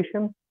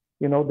foundation,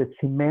 you know, the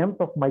cement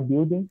of my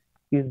building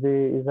is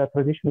a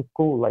traditional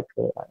school. Like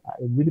I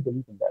really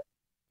believe in that.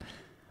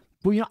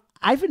 Well, you know,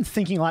 I've been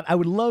thinking a lot. I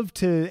would love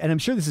to, and I'm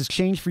sure this has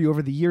changed for you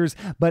over the years,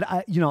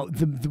 but you know,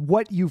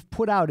 what you've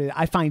put out,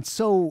 I find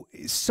so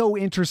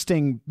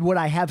interesting. What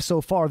I have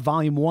so far,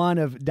 volume 1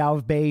 of Tao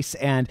of Bass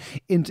and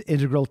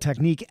integral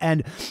technique,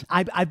 and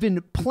I've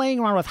been playing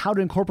around with how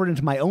to incorporate it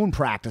into my own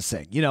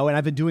practicing. You know, and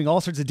I've been doing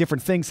all sorts of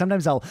different things.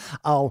 Sometimes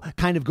I'll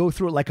kind of go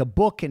through it like a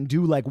book and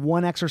do like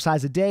one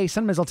exercise a day.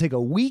 Sometimes I'll take a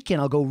week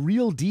and I'll go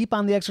real deep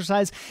on the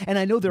exercise. And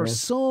I know there are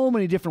so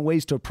many different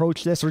ways to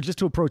approach this, or just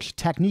to approach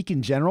technique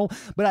in general.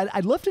 But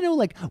I'd love to know,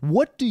 like,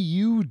 what do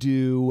you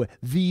do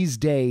these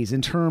days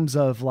in terms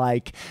of,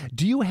 like,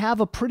 do you have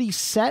a pretty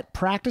set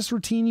practice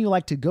routine you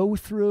like to go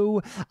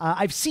through?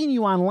 I've seen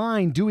you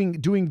online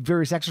doing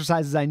various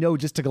exercises. I know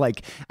just to,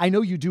 like, I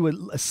know you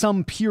do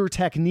some pure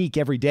technique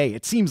every day,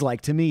 it seems like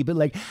to me, but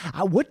like,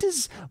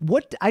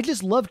 I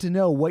just love to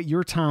know what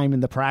your time in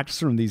the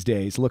practice room these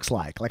days looks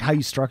like how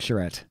you structure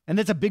it. And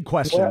that's a big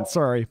question. Well,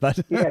 sorry, but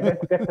yeah,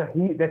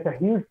 that's a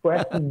huge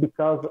question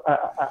because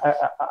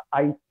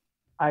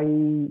I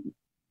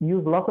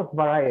use lots of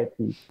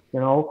variety. You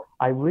know,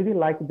 I really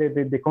like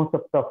the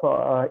concept of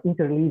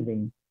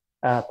interleaving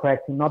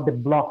practicing, not the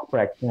block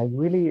practicing. I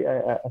really,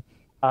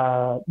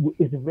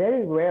 it's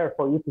very rare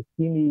for you to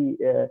see me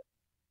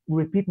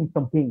repeating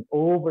something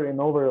over and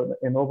over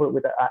and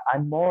over.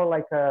 I'm more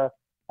like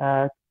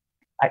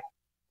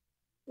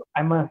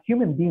I'm a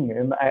human being,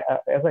 and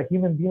as a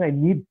human being, I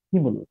need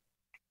stimulus.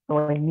 So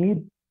I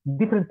need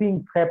different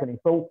things happening.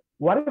 So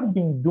what I've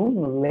been doing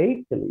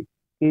lately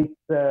is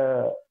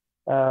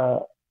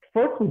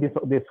first with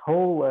this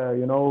whole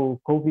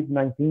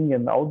COVID-19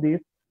 and all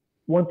this.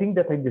 One thing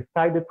that I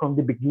decided from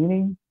the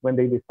beginning when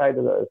they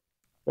decided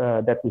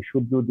that we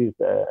should do this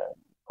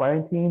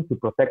quarantine to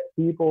protect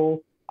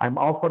people, I'm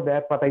all for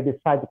that. But I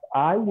decided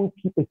I will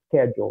keep a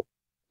schedule.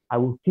 I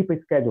will keep a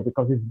schedule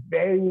because it's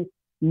very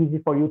easy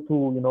for you to,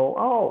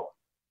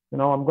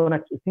 I'm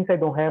gonna, since I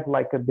don't have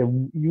like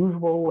the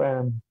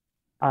usual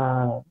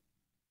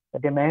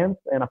demands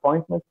and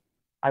appointments,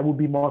 I will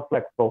be more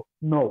flexible.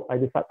 No, I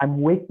decided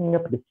I'm waking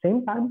up at the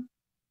same time.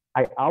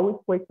 I always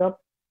wake up,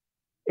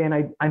 and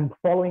I'm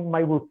following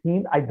my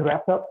routine. I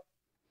dress up.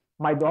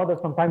 My daughter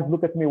sometimes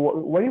look at me,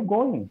 where are you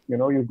going?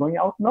 You're going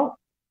out? No,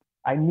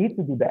 I need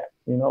to do that.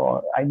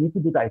 I need to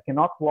do that. I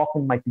cannot walk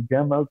in my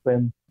pajamas.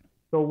 And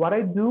so what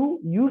I do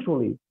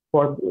usually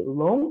for a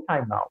long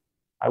time now,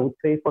 I would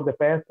say for the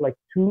past like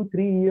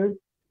 2-3 years,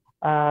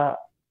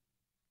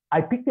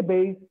 I pick the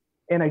bass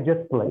and I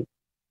just play.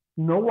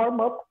 No warm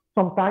up.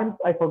 Sometimes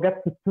I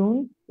forget to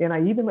tune, and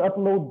I even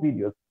upload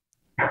videos.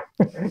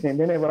 And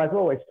then I realize,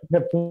 I should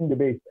have tuned the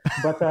bass.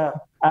 But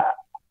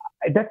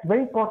that's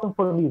very important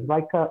for me. It's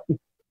like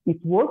it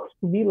works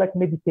to me like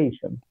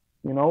meditation.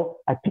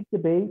 I pick the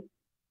bass,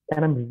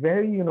 and I'm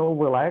very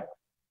relaxed,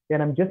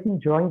 and I'm just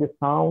enjoying the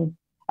sound.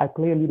 I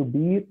play a little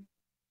bit,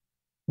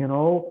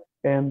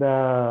 and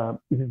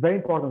it's very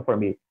important for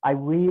me. I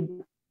read.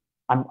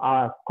 I'm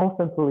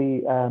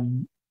constantly,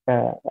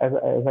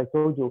 as I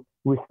told you,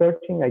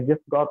 researching. I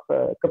just got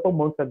a couple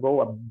months ago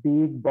a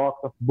big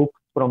box of books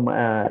from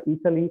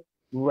Italy,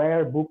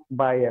 rare books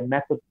by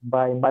methods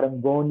by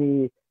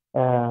Marangoni,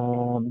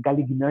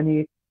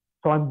 Galignani.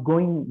 So I'm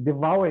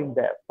devouring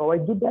that. So I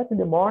do that in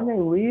the morning. I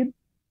read,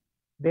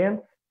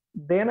 then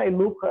I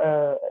look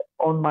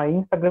on my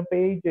Instagram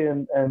page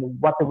and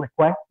what the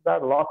requests are.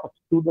 Lots of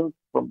students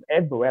from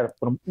everywhere,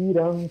 from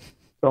Iran,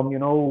 from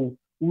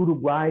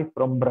Uruguay,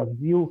 from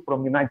Brazil,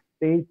 from United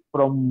States,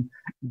 from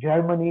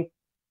Germany,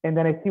 and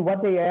then I see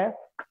what they ask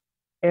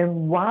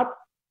and what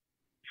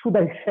should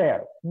I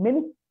share.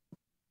 Many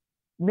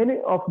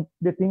of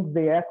the things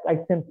they ask I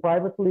send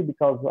privately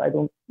because I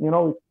don't,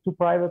 it's too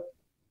private.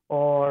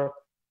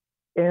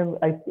 And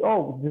I see,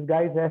 this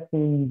guy is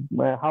asking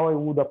how I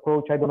would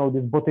approach, I don't know,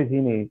 this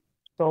Bottesini.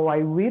 So I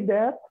read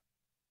that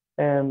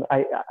and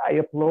I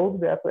upload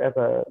that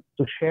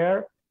to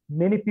share.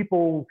 Many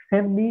people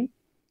send me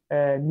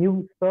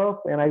new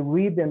stuff, and I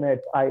read and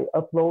I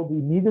upload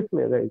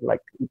immediately.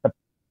 It's a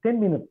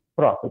 10-minute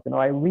process.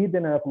 I read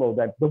and I upload.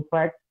 I don't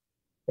practice,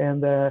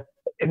 and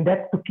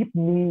that's to keep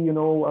me,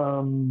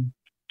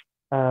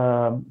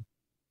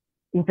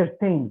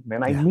 entertained.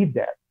 And I need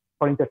that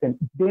for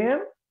entertainment.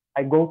 Then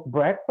I go to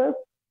breakfast,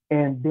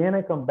 and then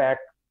I come back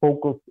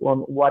focused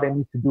on what I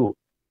need to do.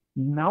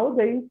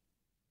 Nowadays,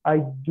 I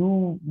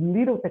do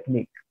little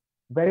technique,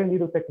 very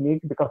little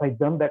technique, because I've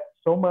done that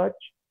so much.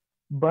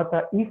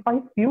 But if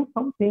I feel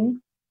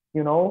something,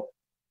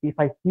 if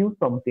I feel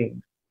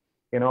something,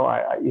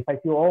 if I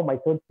feel, my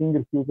third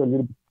finger feels a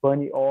little bit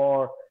funny,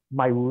 or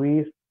my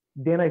wrist,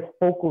 then I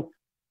focus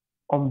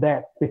on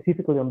that,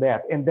 specifically on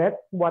that. And that's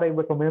what I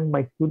recommend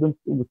my students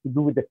to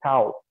do with the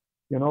Tao.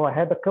 I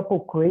had a couple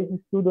crazy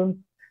students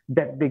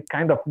that they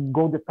kind of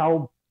go the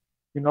Tao,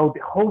 the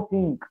whole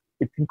thing.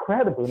 It's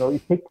incredible.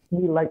 It takes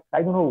me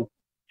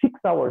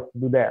 6 hours to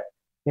do that.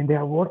 And they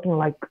are working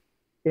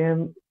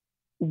and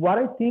what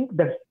I think,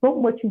 there's so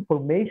much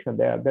information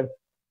there.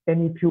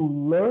 And if you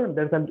learn,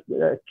 there's a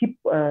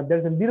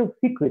little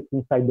secret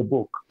inside the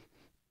book.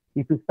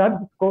 If you start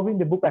discovering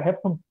the book, I have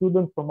some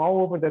students from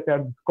all over that are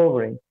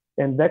discovering,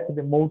 and that's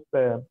the most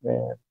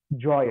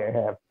joy I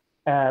have.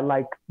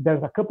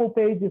 There's a couple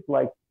pages,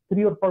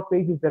 3 or 4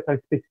 pages that are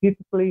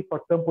specifically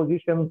for some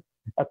positions,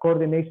 a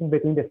coordination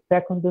between the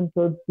second and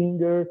third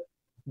finger.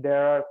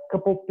 There are a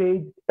couple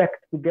pages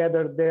packed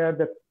together there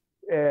that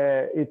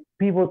it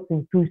pivots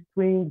in 2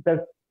 strings. There's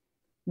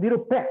little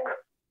pack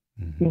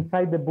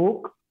inside the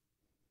book,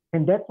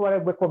 and that's what I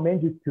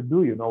recommend you to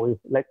do. If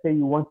let's say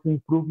you want to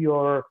improve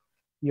your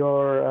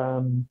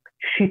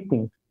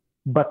shifting,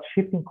 but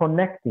shifting,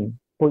 connecting,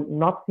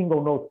 not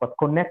single notes, but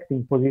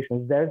connecting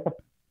positions.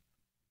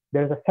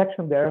 There's a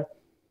section there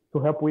to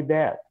help with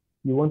that.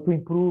 You want to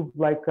improve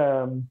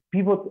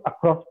pivot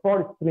across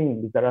 4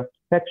 strings. There are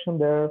section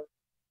there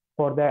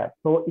for that.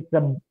 So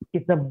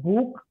it's a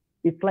book.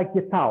 It's like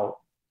the Tao.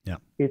 Yeah.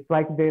 It's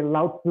like the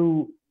Lao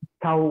Tzu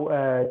Tao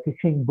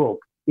teaching book.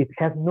 It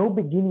has no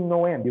beginning,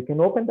 no end. You can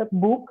open that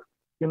book,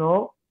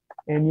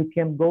 and you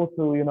can go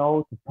to,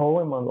 to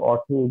poem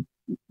or to,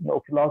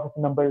 philosophy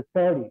number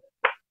 30.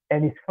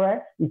 And it's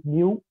fresh, it's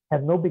new,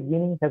 has no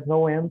beginning, has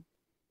no end.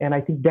 And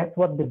I think that's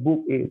what the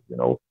book is,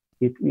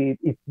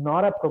 It's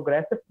not a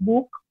progressive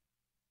book.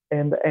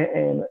 And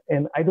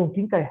I don't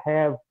think I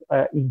have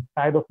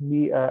inside of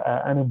me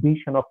an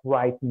ambition of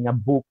writing a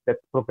book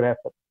that's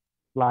progressive,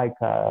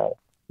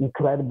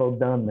 incredible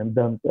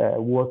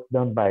work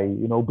done by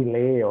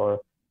Billet or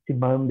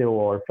Simandl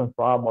or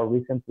Francois more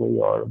recently,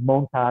 or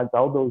Montag,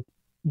 all those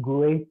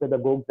great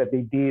pedagogues that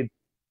they did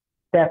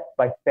step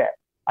by step.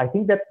 I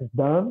think that's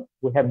done.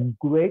 We have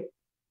great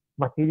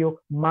material.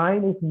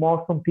 Mine is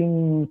more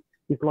something,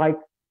 it's like,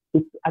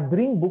 it's a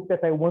dream book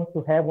that I want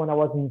to have when I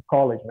was in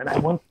college. And I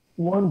want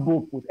one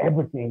book with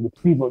everything, with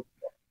pivot,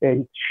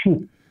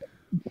 sheet,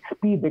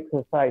 speed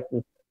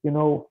exercises,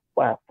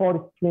 40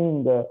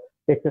 string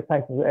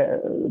exercises.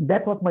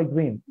 That was my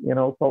dream,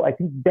 So I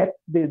think that's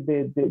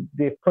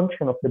the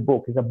function of the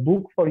book. Is a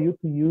book for you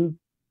to use,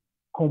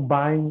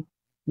 combine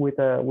with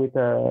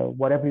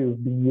whatever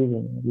you've been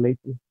using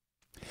lately.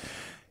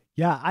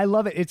 Yeah, I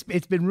love it.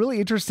 It's been really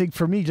interesting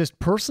for me just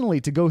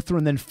personally to go through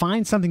and then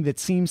find something that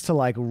seems to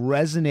like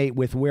resonate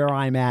with where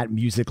I'm at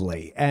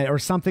musically, or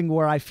something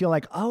where I feel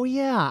like, oh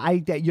yeah, I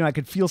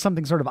could feel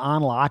something sort of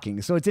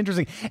unlocking. So it's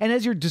interesting. And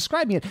as you're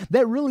describing it,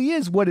 that really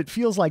is what it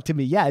feels like to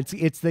me. Yeah,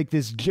 it's like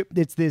this.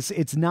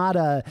 It's not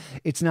a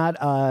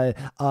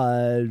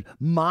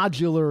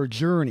modular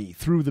journey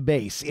through the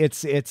bass.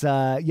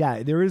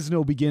 There is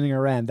no beginning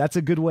or end. That's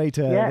a good way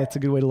to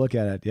look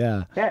at it.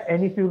 Yeah. Yeah,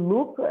 and if you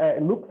look,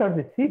 looks are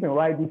deceiving.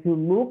 Right? If you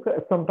look,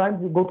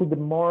 sometimes you go to the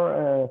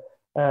more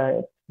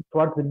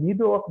towards the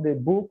middle of the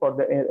book or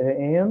the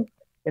end,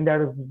 and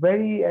there is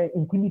very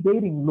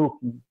intimidating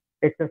looking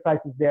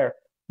exercises there.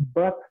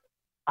 But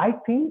I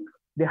think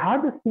the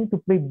hardest thing to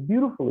play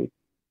beautifully,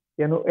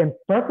 and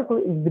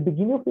perfectly, is the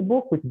beginning of the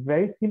book with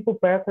very simple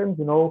patterns,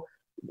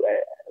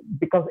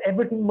 because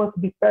everything must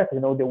be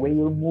perfect. The way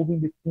you're moving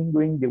the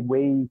fingering, the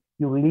way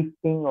you're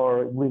lifting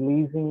or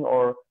releasing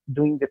or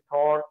doing the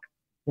torque,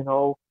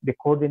 the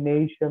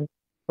coordination.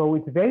 So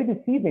it's very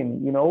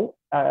deceiving,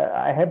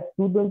 I have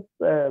students,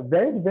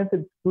 very advanced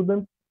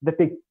students, that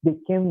they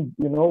can,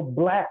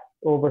 blast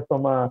over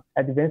some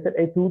advanced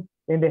etudes,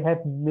 and they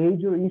have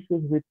major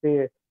issues with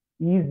the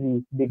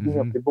easy beginning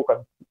of the book.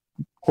 I'm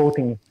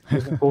quoting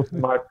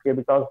marks here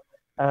because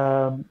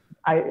and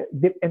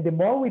the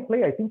more we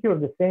play, I think you're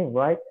the same,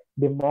 right?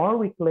 The more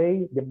we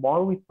play, the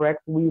more we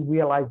practice, we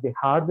realize the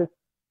hardest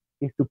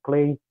is to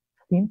play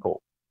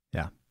simple.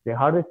 Yeah. The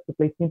hardest is to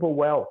play simple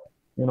well,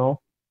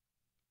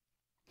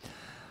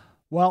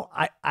 Well,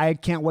 I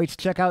can't wait to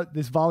check out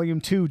this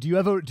volume 2. Do you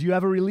have a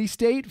release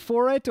date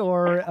for it,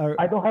 or?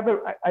 I don't have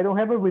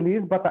a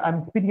release, but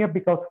I'm speeding up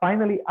because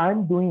finally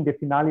I'm doing the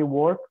finale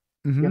work.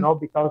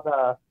 Because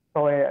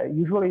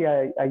usually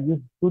I use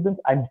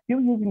students. I'm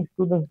still using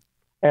students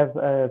as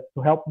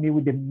to help me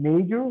with the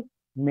major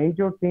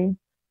things.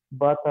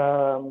 But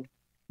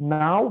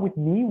now with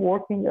me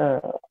working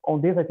on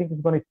this, I think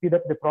it's going to speed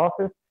up the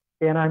process.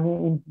 And I'm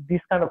in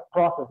this kind of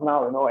process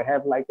now. I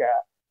have like a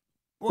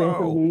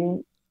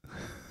pencil.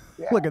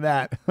 Yeah. Look at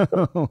that.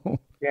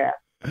 Yeah.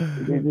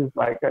 This is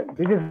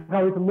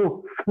how it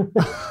looks.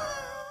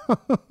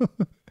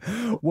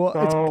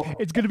 Well,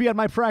 it's going to be on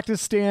my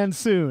practice stand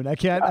soon. I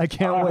can't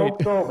wait. I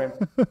hope so, man.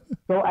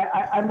 So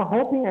I'm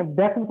hoping, and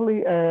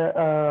definitely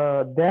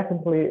after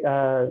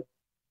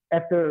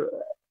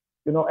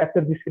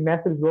this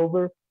semester is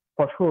over,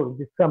 for sure,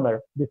 this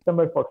summer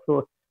for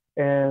sure.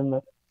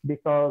 And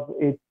because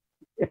it's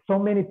so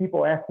many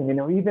people asking,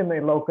 even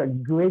local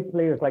great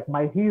players like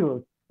my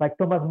heroes, like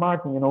Thomas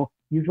Martin,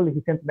 usually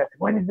he sends message,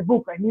 when is the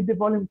book? I need the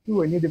volume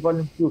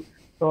 2.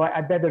 So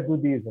I better do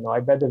this,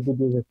 I better do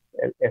this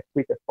as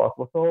quick as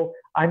possible. So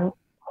I'm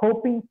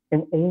hoping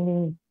and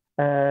aiming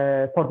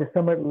for the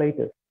summer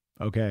latest.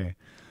 Okay.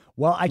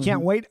 Well, I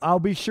can't wait. I'll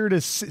be sure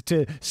to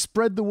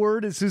spread the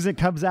word as soon as it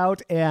comes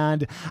out,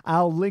 and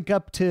I'll link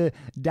up to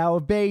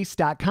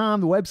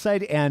taoofbass.com, the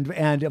website,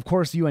 and of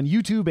course you on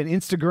YouTube and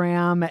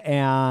Instagram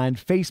and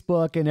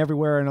Facebook and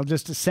everywhere, and I'll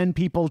just send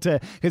people to,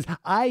 because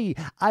I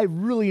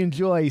really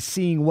enjoy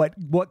seeing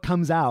what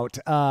comes out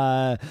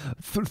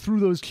through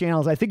those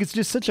channels. I think it's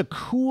just such a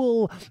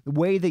cool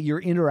way that you're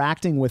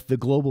interacting with the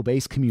global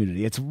bass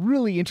community. It's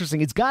really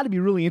interesting. It's got to be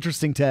really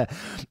interesting to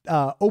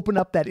open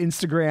up that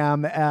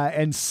Instagram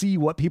and see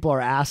what people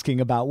are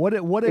asking about. What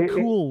a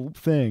cool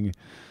thing.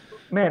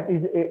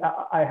 Man,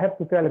 I have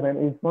to tell you, man,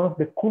 it's one of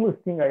the coolest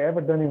things I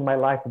ever done in my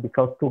life,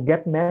 because to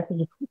get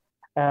messages,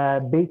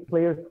 bass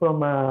players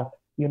from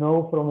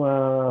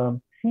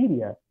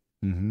Syria,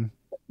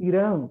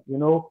 Iran,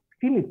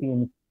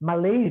 Philippines,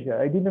 Malaysia.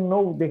 I didn't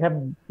know they have,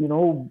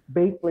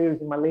 bass players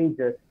in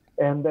Malaysia,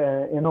 and,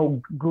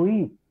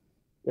 Greece,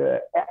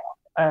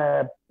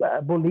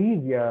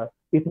 Bolivia.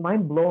 It's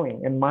mind-blowing.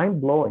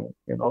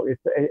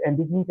 It's, and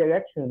this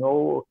interaction,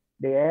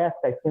 they ask,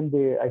 I send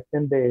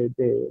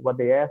what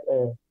they ask,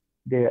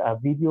 the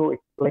video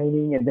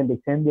explaining, and then they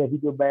send their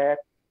video back.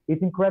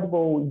 It's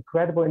incredible,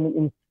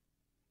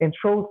 and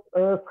shows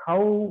us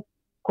how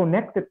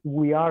connected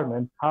we are,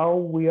 man, how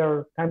we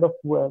are kind of,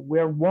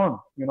 we're one,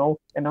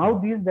 and how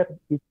this that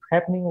is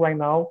happening right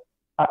now,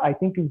 I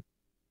think is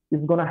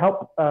going to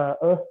help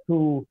us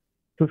to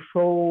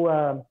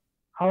show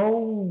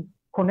how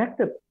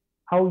connected,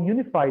 how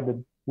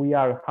unified we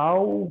are,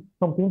 how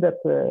something that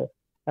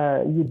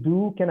you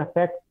do can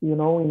affect, in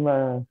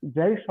a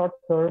very short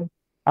term,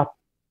 a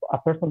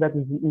person that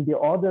is in the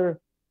other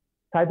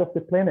side of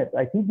the planet.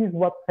 I think this is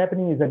what's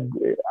happening is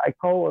I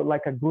call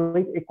like a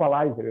great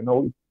equalizer, it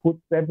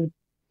puts everyone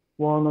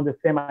on the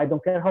same. I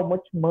don't care how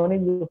much money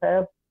you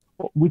have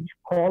which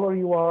color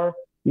you are.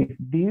 If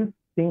this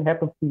thing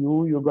happens to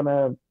you, you're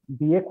gonna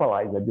be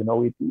equalized.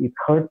 It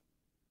hurts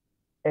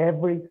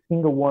every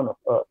single one of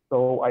us.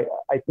 So I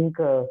think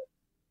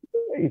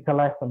it's a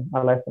lesson,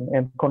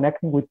 and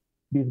connecting with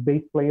these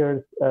bass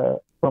players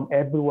from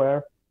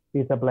everywhere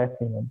is a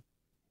blessing.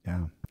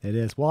 Yeah, it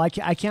is. Well, I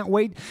can't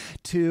wait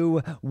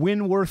to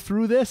when we're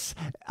through this.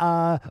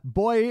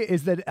 Boy,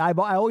 is that I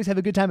always have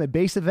a good time at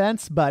bass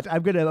events, but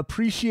I'm going to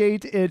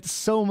appreciate it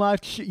so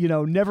much,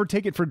 never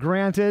take it for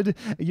granted,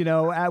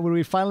 when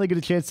we finally get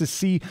a chance to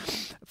see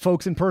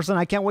folks in person.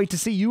 I can't wait to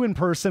see you in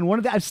person.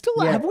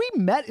 Have we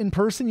met in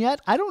person yet?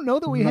 I don't know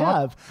that we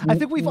have. I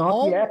think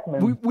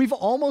we've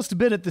almost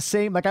been at the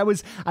same, like I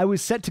was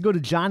set to go to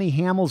Johnny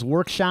Hamill's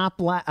workshop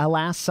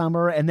last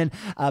summer, and then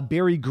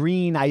Barry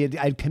Green,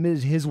 I'd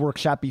committed to his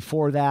workshop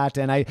before that.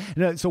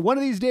 And so one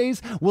of these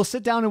days we'll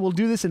sit down and we'll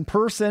do this in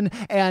person.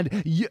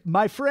 And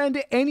my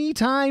friend,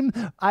 anytime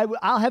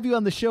I'll have you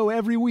on the show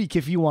every week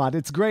if you want.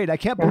 It's great. I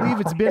can't believe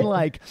it's been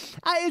like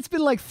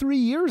 3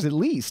 years at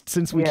least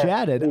since we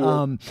chatted.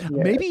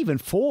 Maybe even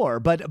 4,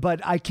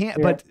 but I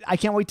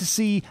can't wait to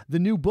see the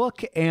new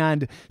book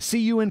and see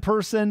you in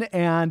person.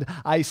 And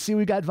I see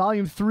we got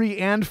volume 3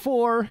 and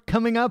 4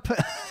 coming up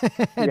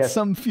at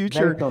some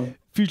future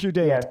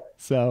date. Yes.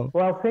 So,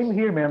 well, same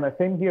here, man.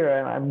 Same here,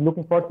 and I'm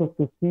looking forward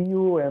to see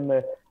you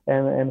and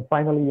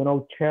finally,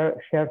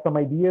 share some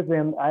ideas.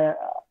 And I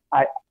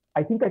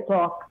think I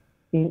talk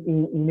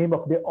in name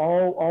of the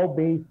all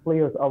bass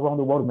players around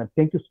the world, man.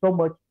 Thank you so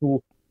much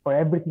for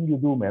everything you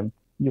do, man.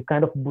 You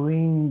kind of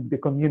bring the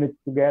community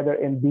together,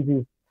 and this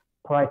is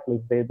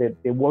priceless. The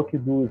work you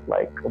do is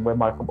like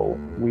remarkable.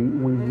 We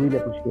really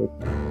appreciate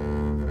it.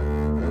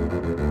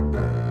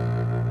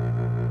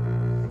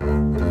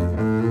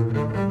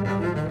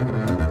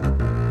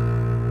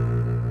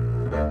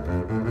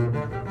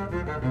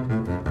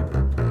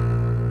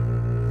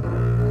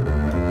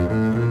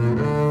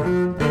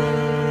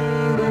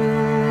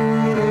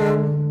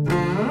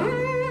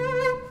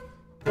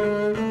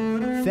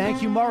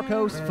 Thank you,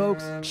 Marcos.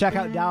 Folks, check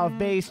out Tao of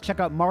Bass. Check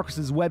out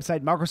Marcos's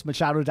website,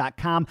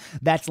 marcosmachado.com.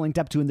 That's linked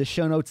up to in the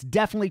show notes.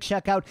 Definitely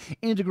check out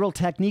Integral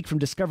Technique from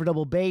Discover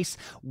Double Bass.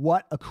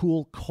 What a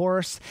cool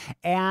course.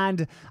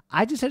 And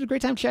I just had a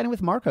great time chatting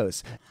with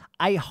Marcos.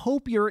 I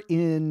hope you're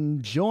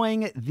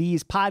enjoying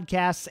these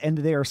podcasts and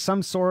they are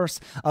some source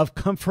of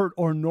comfort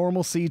or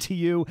normalcy to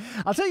you.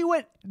 I'll tell you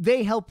what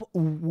they help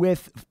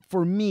with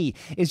for me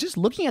is just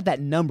looking at that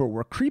number.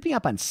 We're creeping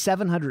up on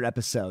 700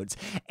 episodes.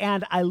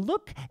 And I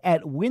look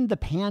at when the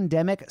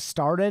pandemic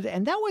started,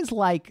 and that was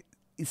like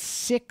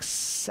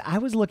I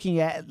was looking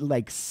at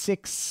like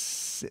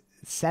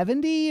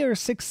 670 or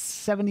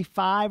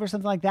 675 or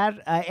something like that.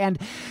 And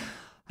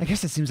I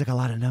guess it seems like a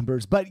lot of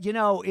numbers, but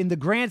in the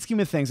grand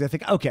scheme of things, I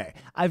think, okay,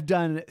 I've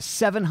done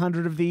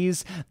 700 of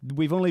these.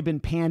 We've only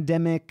been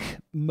pandemic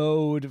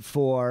mode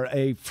for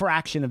a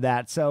fraction of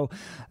that. So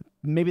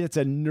maybe that's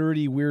a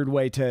nerdy, weird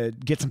way to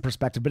get some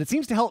perspective, but it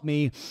seems to help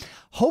me.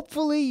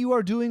 Hopefully you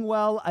are doing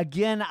well.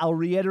 Again, I'll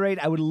reiterate,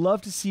 I would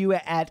love to see you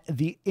at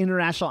the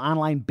International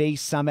Online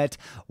Bass Summit.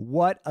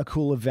 What a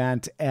cool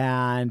event.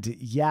 And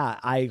yeah,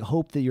 I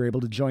hope that you're able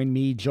to join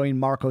me, join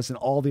Marcos, and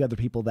all the other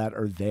people that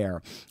are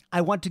there.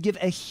 I want to give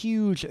a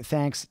huge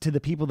thanks to the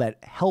people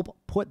that help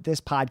put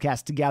this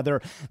podcast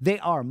together. They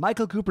are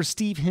Michael Cooper,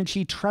 Steve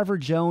Hinchy, Trevor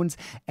Jones,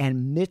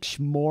 and Mitch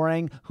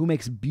Mooring, who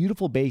makes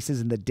beautiful basses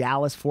in the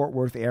Dallas-Fort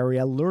Worth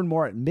area. Learn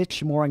more at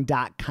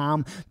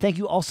mitchmooring.com. Thank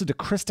you also to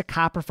Krista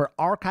Copper for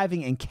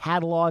archiving and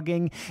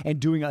cataloging and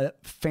doing a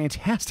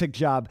fantastic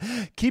job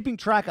keeping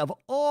track of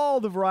all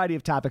the variety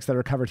of topics that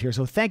are covered here.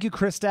 So thank you,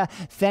 Krista.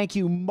 Thank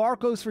you,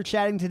 Marcos, for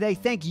chatting today.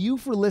 Thank you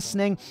for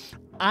listening.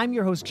 I'm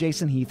your host,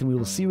 Jason Heath, and we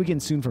will see you again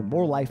soon for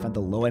more life at the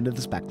low end of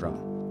the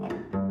spectrum.